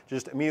questions,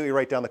 just immediately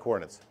write down the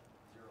coordinates.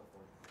 0,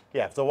 40.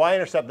 Yeah, so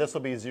y-intercept, this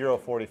will be 0,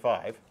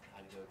 45.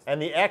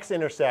 And the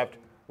x-intercept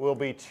will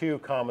be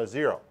 2,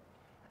 0.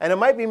 And it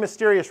might be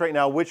mysterious right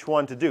now which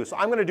one to do. So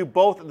I'm going to do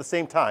both at the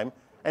same time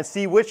and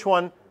see which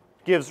one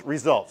gives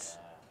results.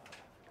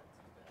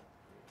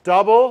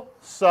 Double,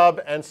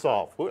 sub, and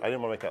solve. Ooh, I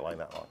didn't want to make that line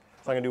that long.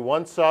 So I'm going to do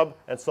one sub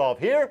and solve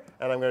here,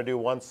 and I'm going to do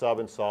one sub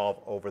and solve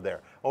over there.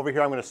 Over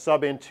here, I'm going to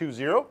sub in 2,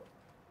 0.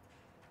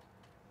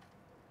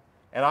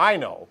 And I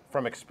know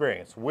from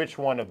experience which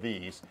one of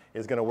these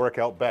is going to work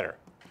out better.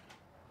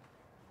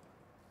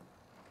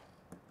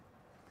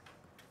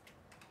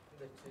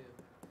 The 2.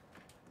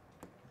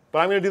 But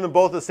I'm going to do them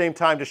both at the same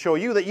time to show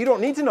you that you don't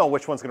need to know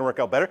which one's going to work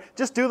out better.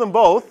 Just do them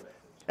both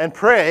and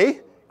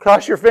pray,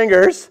 cross your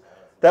fingers,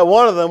 that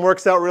one of them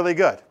works out really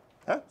good.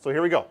 So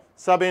here we go.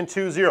 Sub in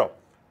 2, 0.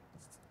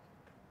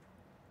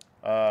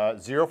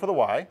 0 for the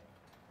y,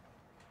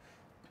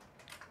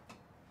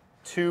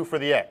 2 for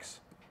the x.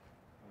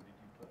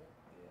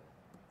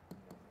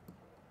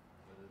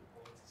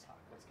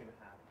 What's going to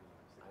happen?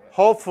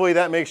 Hopefully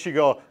that makes you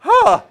go,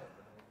 huh,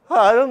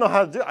 I don't know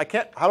how to do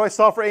it. How do I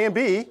solve for a and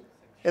b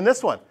in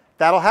this one?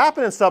 That'll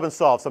happen in sub and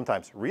solve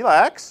sometimes.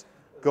 Relax,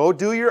 go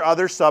do your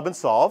other sub and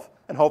solve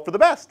and hope for the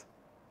best.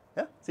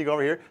 Yeah? So you go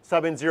over here,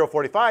 sub in 0,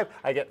 45.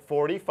 I get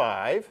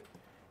 45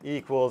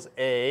 equals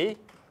a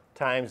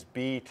times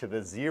b to the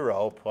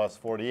 0 plus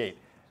 48.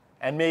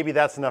 And maybe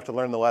that's enough to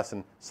learn the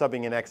lesson.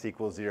 Subbing in x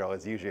equals 0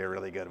 is usually a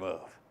really good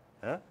move.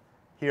 Yeah?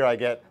 Here I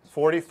get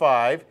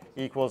 45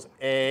 equals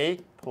a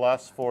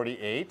plus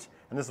 48.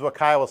 And this is what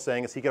Kyle was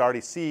saying, is he could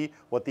already see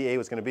what the a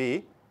was going to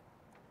be.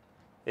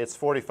 It's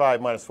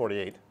 45 minus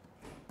 48.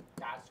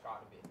 That's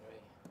got to be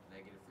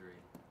 3. -3.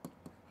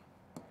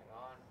 Right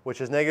on.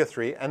 Which is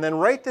 -3. And then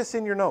write this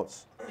in your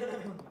notes.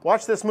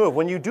 Watch this move.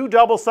 When you do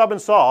double sub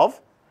and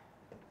solve,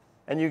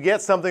 and you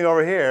get something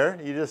over here,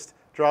 you just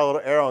draw a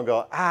little arrow and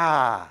go,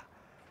 ah,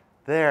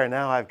 there,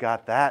 now I've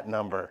got that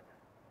number.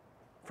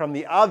 from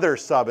the other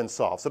sub and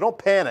solve. So don't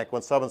panic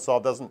when sub and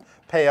solve doesn't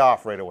pay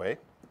off right away.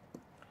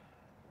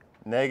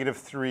 Negative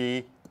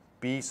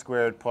 3b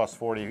squared plus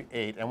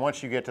 48. And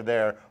once you get to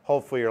there,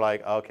 hopefully you're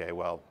like, okay,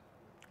 well,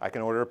 I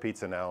can order a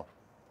pizza now.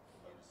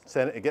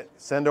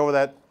 Send over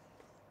that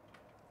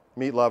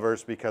meat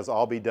lovers because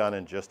I'll be done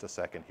in just a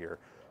second here.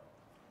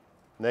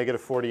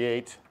 Negative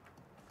 48.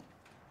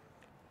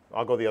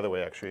 I'll go the other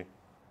way actually,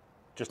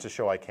 just to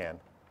show I can.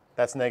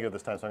 That's negative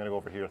this time, so I'm going to go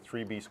over here.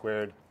 3b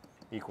squared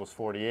equals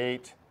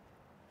 48.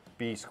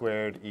 B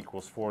squared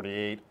equals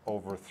 48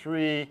 over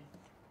 3.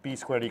 B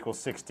squared equals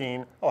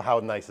 16. Oh, how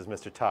nice is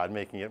Mr. Todd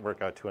making it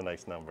work out to a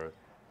nice number.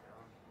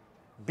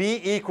 B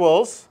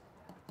equals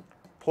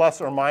plus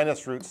or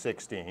minus root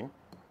 16.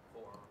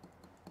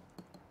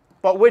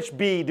 But which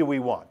B do we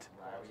want?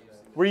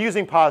 We're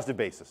using positive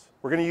bases.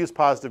 We're going to use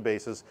positive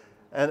bases,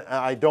 and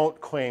I don't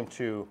claim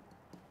to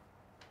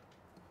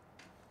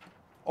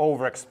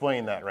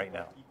over-explain that right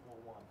now.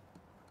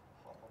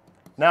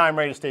 Now I'm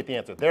ready to state the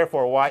answer.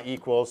 Therefore, y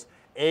equals,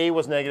 A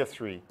was negative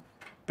 3,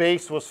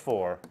 base was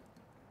 4,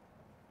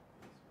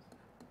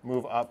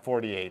 move up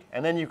 48.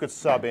 And then you could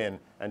sub in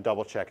and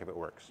double check if it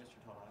works.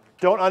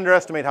 Don't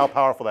underestimate how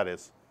powerful that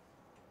is.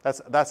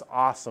 That's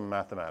awesome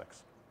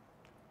mathematics.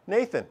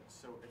 Nathan.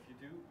 So if you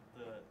do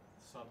the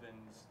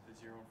sub-ins, the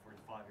 0 and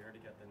 45, you already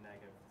get the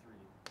negative 3.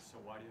 So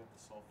why do you have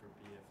to solve for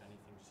b if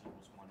anything c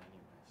equals 1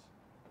 anyways?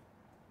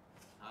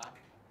 Huh?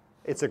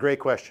 It's a great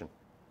question.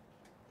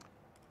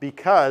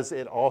 Because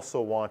it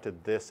also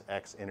wanted this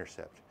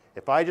x-intercept.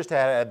 If I just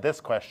had this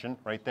question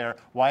right there,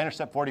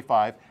 y-intercept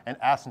 45 and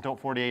asymptote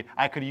 48,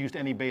 I could have used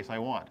any base I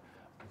want.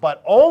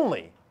 But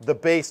only the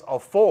base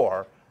of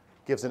 4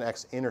 gives an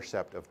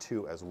x-intercept of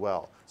 2 as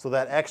well. So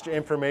that extra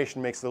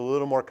information makes it a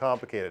little more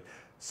complicated.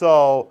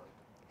 So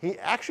he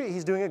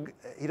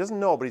doesn't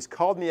know, but he's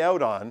called me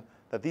out on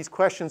that these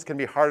questions can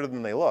be harder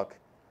than they look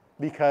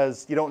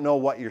because you don't know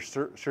what you're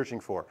searching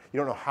for. You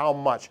don't know how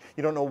much.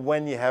 You don't know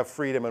when you have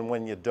freedom and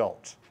when you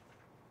don't.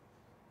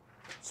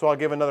 So I'll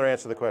give another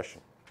answer to the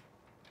question.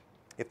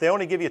 If they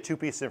only give you 2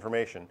 pieces of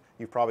information,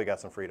 you've probably got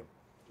some freedom.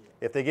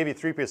 If they give you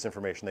 3 pieces of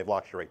information, they've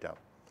locked you right down.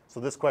 So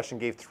this question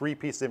gave 3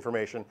 pieces of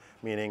information,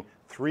 meaning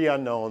 3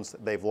 unknowns,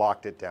 they've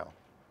locked it down.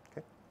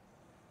 Okay.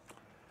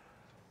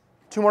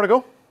 2 more to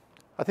go.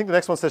 I think the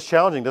next one says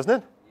challenging, doesn't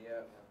it? Yeah.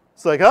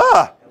 It's like,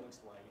 ah!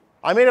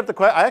 I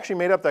actually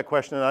made up that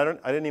question, and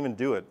I didn't even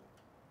do it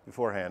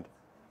beforehand.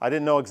 I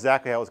didn't know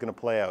exactly how it was going to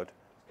play out.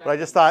 But I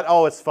just thought,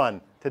 oh, it's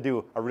fun to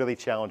do a really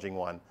challenging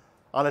one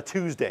on a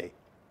Tuesday.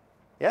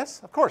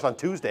 Yes, of course, on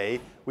Tuesday,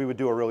 we would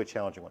do a really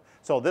challenging one.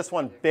 So this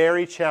one,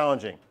 very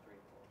challenging.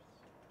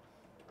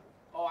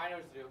 Oh, I know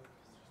what to do.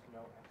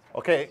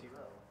 Okay,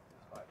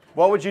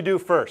 what would you do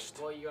first?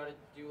 Well, you gotta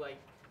do like,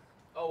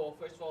 well,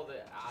 first of all, the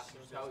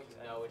asymptote,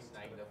 it's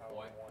negative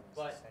 4.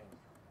 But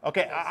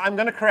Okay, I'm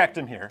going to correct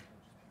him here.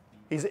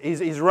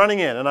 He's running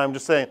in, and I'm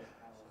just saying,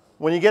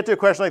 when you get to a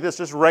question like this,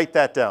 just write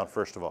that down,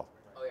 first of all.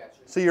 oh yeah,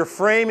 true. So you're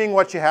framing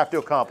what you have to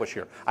accomplish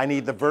here. I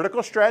need the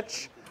vertical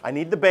stretch, I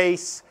need the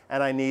base,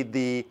 and I need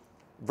the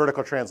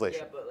vertical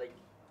translation. Yeah, but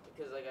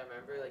because I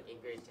remember in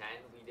grade 10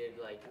 we did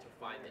to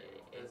find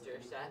the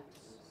intercepts.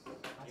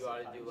 You ought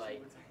to do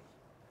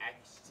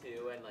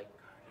x2 and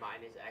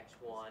minus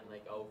x1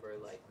 over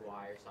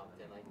y or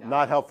something like that.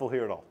 Not helpful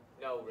here at all.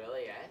 No,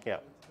 really, eh? Yeah.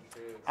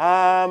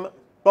 True.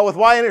 But with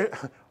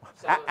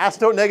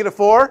asymptote negative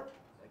 4,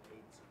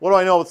 what do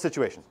I know about the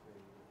situation?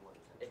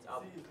 It's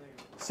up.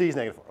 C is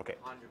negative 4. Okay.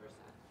 100%.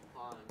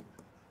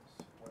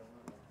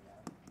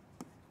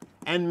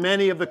 And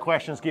many of the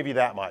questions give you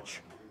that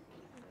much.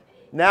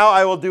 Now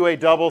I will do a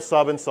double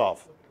sub and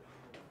solve.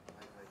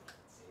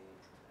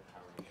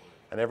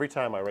 And every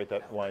time I write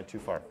that line too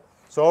far.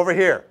 So over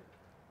here,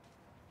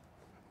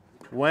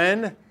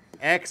 when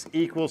x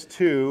equals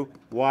 2,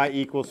 y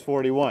equals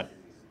 41.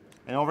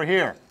 And over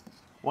here,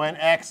 when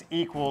x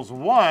equals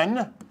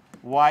 1,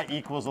 y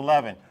equals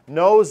 11.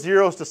 No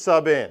zeros to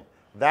sub in.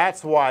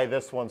 That's why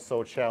this one's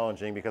so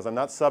challenging, because I'm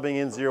not subbing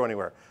in 0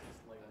 anywhere.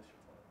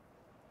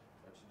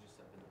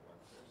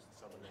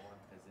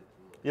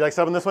 You like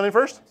subbing this one in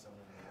first?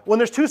 When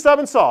there's 2 sub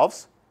and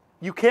solves,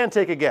 you can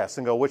take a guess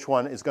and go which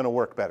one is going to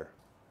work better.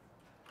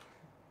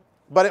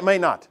 But it may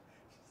not.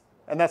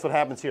 And that's what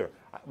happens here.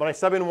 When I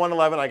sub in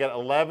 111, I get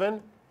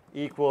 11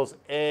 equals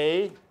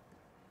a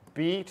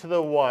b to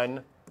the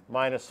 1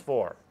 minus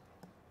 4.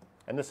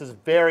 And this is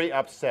very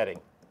upsetting.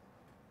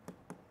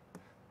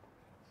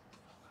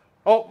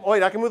 Oh,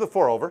 wait, I can move the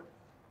 4 over.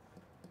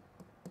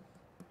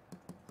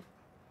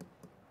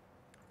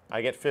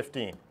 I get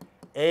 15.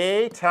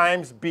 A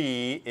times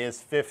B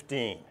is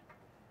 15.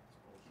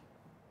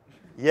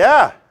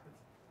 Yeah,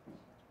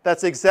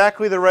 that's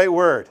exactly the right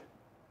word.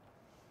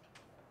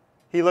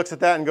 He looks at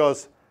that and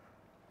goes,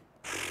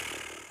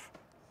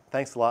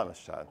 thanks a lot,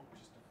 Mr. Todd.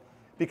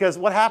 Because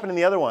what happened in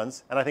the other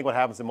ones, and I think what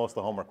happens in most of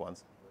the homework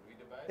ones,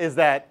 is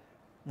that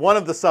one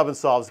of the sub and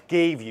solves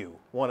gave you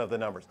one of the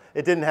numbers.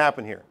 It didn't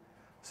happen here.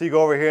 So you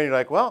go over here and you're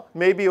like, well,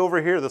 maybe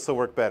over here this will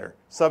work better.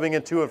 Subbing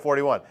in 2 and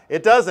 41.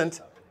 It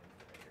doesn't.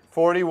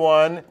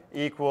 41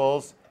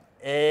 equals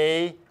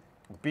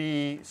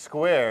AB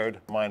squared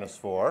minus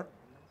 4.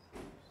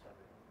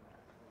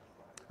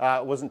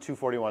 It wasn't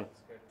 241.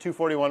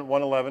 241,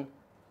 111,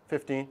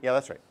 15. Yeah,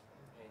 that's right.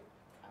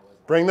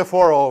 Bring the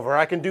 4 over.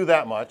 I can do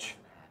that much.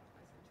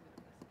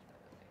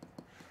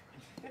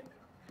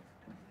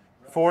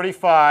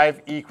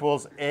 45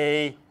 equals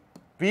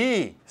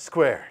AB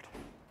squared.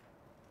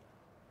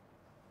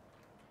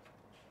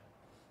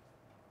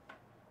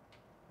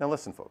 Now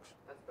listen, folks.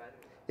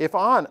 If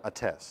on a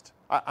test,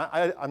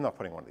 I'm not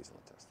putting one of these on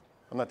the test.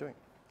 I'm not doing it.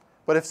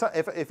 But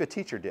if a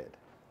teacher did,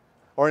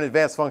 or an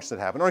advanced function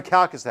that happened, or in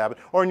calculus that happened,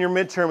 or in your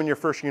midterm in your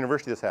first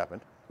university this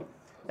happened,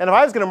 and if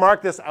I was going to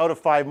mark this out of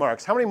 5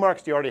 marks, how many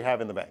marks do you already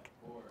have in the bank?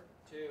 4.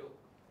 2.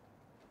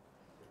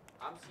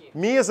 I'm seeing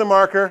Me as a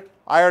marker,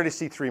 I already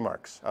see 3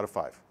 marks out of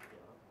 5.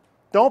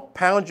 Don't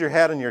pound your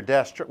head on your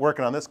desk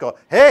working on this. Go,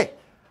 hey,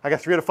 I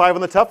got 3 out of 5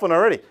 on the tough one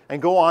already,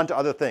 and go on to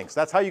other things.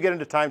 That's how you get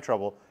into time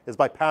trouble, is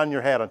by pounding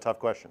your head on tough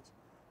questions.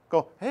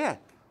 Go, hey,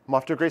 I'm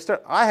off to a great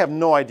start. I have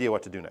no idea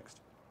what to do next.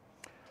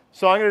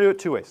 So I'm going to do it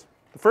 2 ways.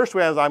 The first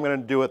way is I'm going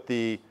to do it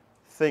the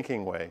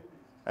thinking way,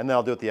 and then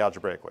I'll do it the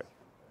algebraic way.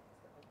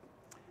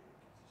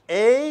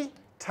 A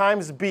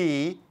times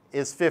B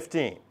is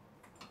 15.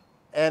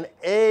 And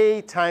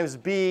A times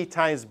B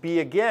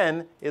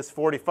again is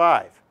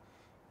 45.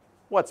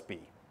 What's B?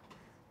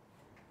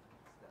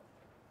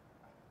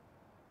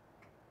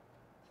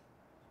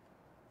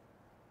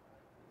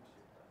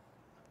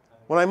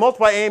 When I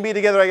multiply A and B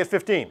together, I get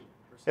 15.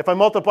 If I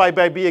multiply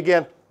by B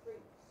again,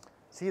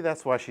 see,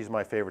 that's why she's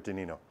my favorite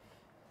Danino.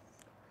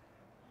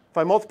 If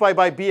I multiply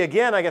by B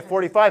again, I get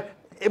 45.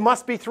 It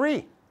must be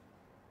 3.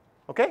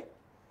 Okay?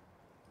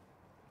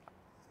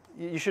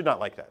 You should not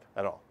like that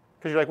at all.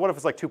 Because you're like, what if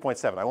it's like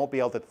 2.7? I won't be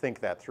able to think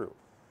that through.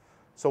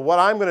 So what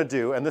I'm going to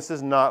do, and this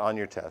is not on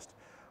your test,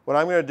 what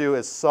I'm going to do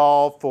is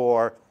solve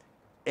for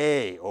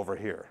A over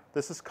here.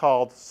 This is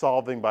called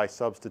solving by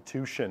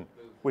substitution,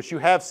 which you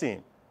have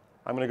seen.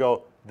 I'm going to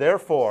go,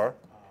 therefore,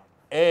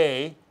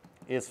 A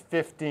is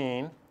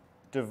 15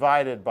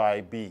 divided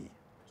by B.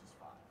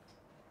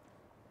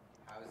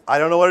 I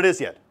don't know what it is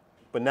yet,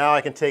 but now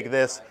I can take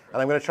this,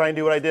 and I'm going to try and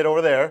do what I did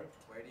over there.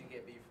 Where do you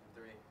get B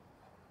from 3?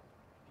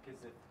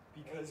 Because if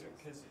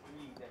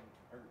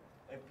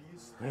B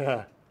is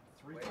Yeah.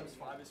 3 times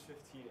 5 is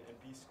 15,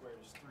 and B squared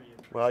is 3. And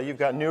 3 Well, you've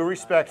got new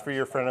respect for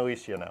your friend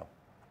Alicia now.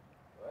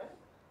 What?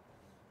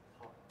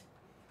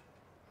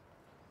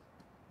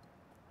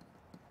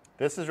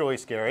 This is really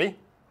scary.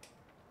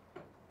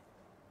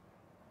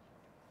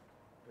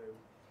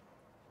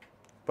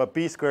 But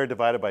B squared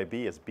divided by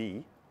B is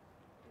B.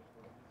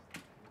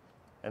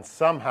 And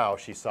somehow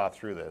she saw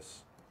through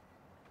this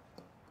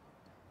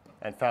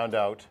and found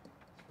out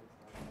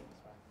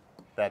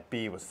that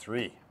B was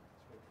 3.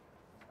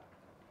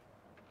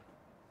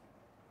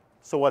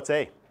 So what's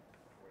A?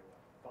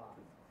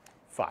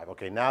 5.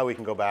 Okay, now we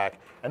can go back.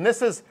 And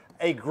this is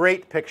a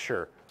great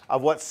picture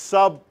of what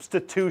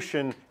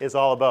substitution is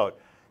all about.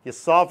 You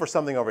solve for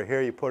something over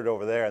here, you put it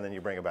over there, and then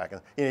you bring it back.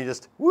 And you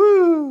just,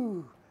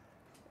 woo!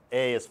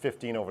 A is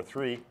 15 over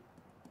 3.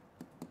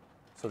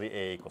 So the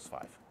A equals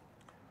 5.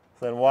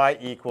 So then y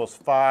equals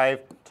 5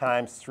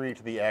 times 3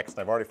 to the x.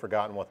 And I've already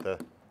forgotten what the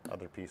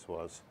other piece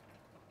was.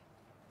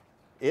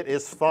 It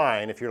is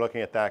fine if you're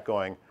looking at that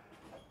going,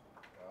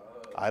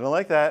 I don't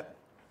like that.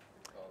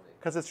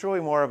 Because it's really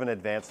more of an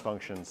advanced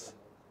functions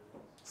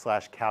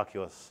 /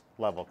 calculus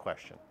level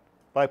question.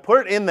 But I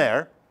put it in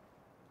there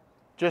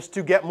just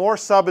to get more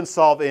sub and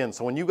solve in.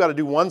 So when you've got to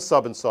do one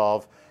sub and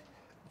solve,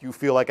 you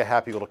feel like a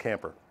happy little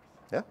camper.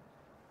 Yeah?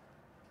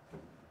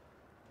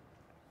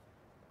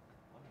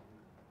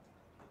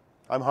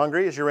 I'm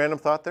hungry. Is your random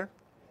thought there?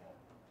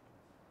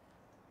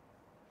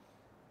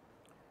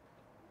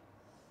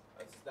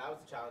 That was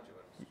the challenging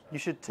one. You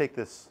should take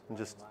this and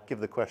just give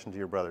the question to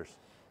your brothers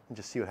and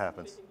just see what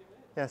happens.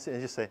 Yeah,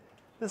 and just say,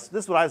 this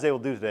is what I was able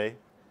to do today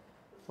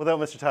without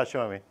Mr. Todd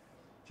showing me,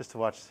 just to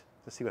watch,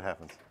 to see what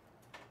happens.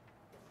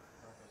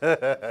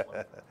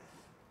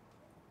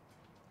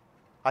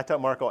 I taught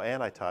Marco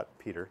and I taught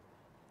Peter.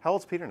 How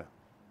old's Peter now?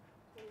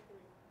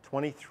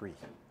 23.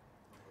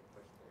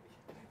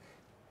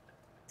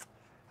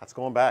 That's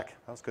going back.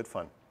 That was good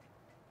fun.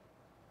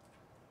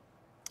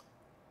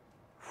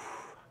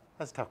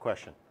 That's a tough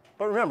question.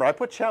 But remember, I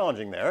put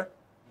challenging there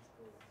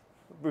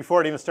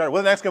before it even started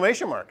with an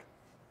exclamation mark.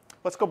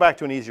 Let's go back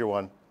to an easier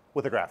one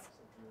with a graph.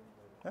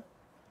 Yeah?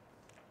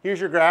 Here's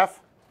your graph.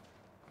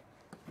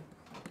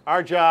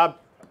 Our job,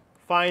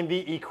 find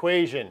the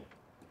equation.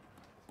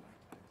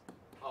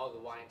 Oh, the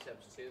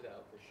y-intercepts too,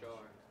 though, for sure.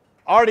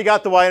 Already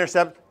got the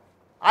y-intercept.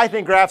 I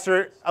think graphs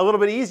are a little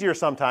bit easier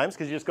sometimes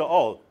because you just go,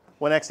 oh,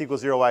 when x equals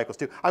 0, y equals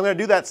 2. I'm going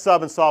to do that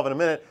sub and solve in a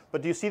minute.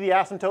 But do you see the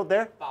asymptote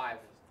there? 5.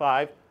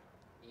 5.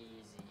 Easy.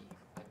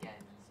 Again,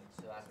 easy.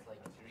 So that's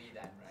like 3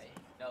 then, right?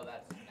 No,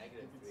 that's -3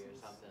 or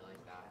something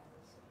like that.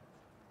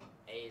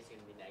 A is going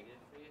to be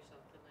 -3 or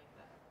something like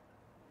that.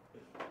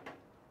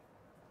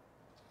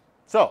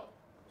 So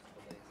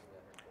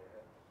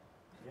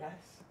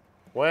Yes.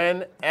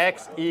 when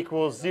x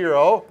equals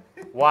 0,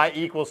 y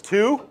equals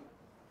 2.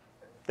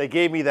 They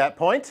gave me that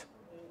point.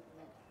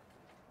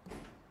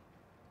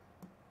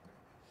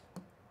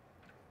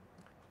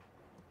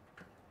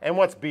 And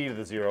what's b to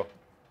the 0?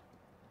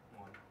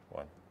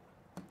 1.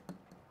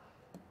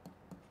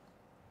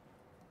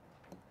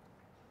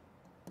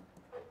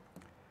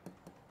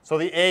 So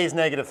the a is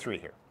negative 3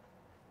 here.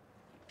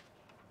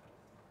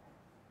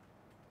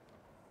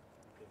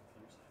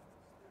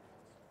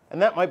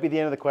 And that might be the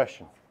end of the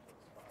question.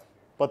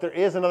 But there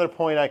is another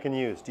point I can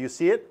use. Do you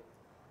see it?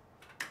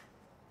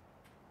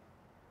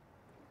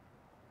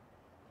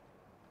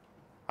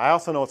 I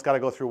also know it's got to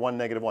go through 1,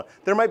 negative 1.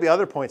 There might be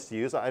other points to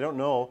use. I don't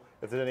know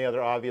if there's any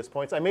other obvious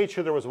points. I made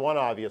sure there was one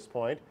obvious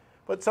point,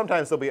 but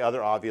sometimes there'll be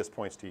other obvious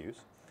points to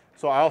use.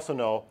 So I also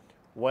know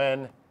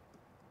when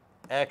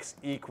x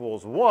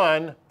equals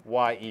 1,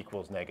 y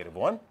equals negative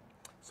 1.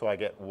 So I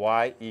get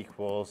y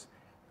equals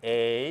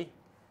a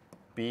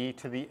b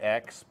to the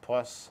x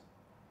plus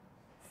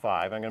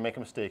 5. I'm going to make a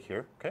mistake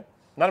here, okay?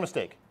 Not a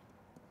mistake.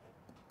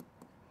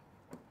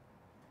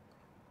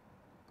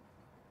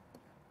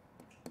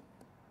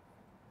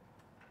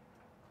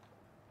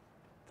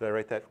 Did I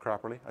write that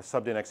properly? I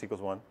subbed in x equals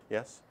 1.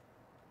 Yes?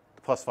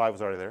 The plus 5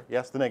 was already there.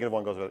 Yes? The negative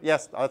 1 goes with it.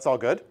 Yes, that's all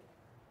good.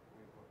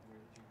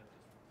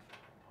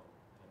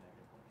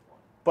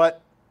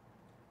 But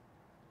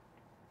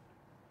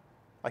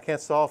I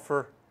can't solve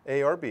for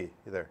a or b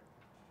either.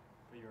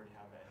 But you already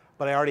have A.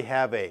 But I already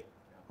have a.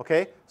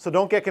 Okay? So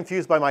don't get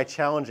confused by my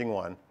challenging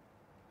one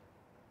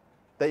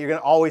that you're going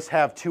to always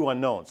have 2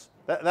 unknowns.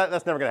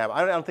 That's never going to happen.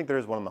 I don't think there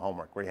is one in the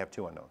homework where you have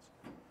 2 unknowns.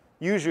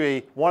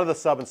 Usually, one of the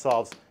sub and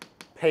solves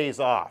pays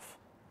off.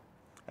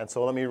 And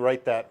so let me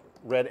write that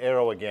red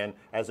arrow again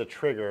as a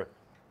trigger.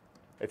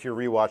 If you're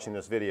rewatching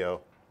this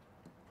video,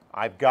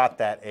 I've got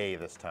that A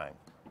this time.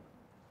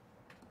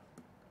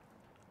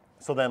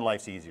 So then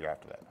life's easier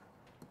after that.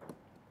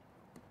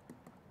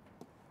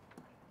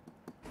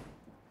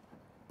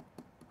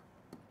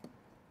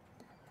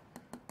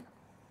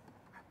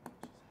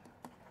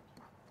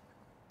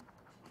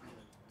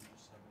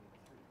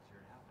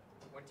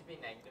 Wouldn't it be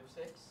negative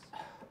 6?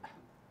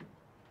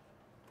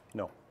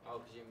 No. Oh,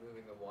 because you're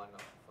moving the 1 up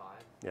to 5?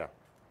 Yeah.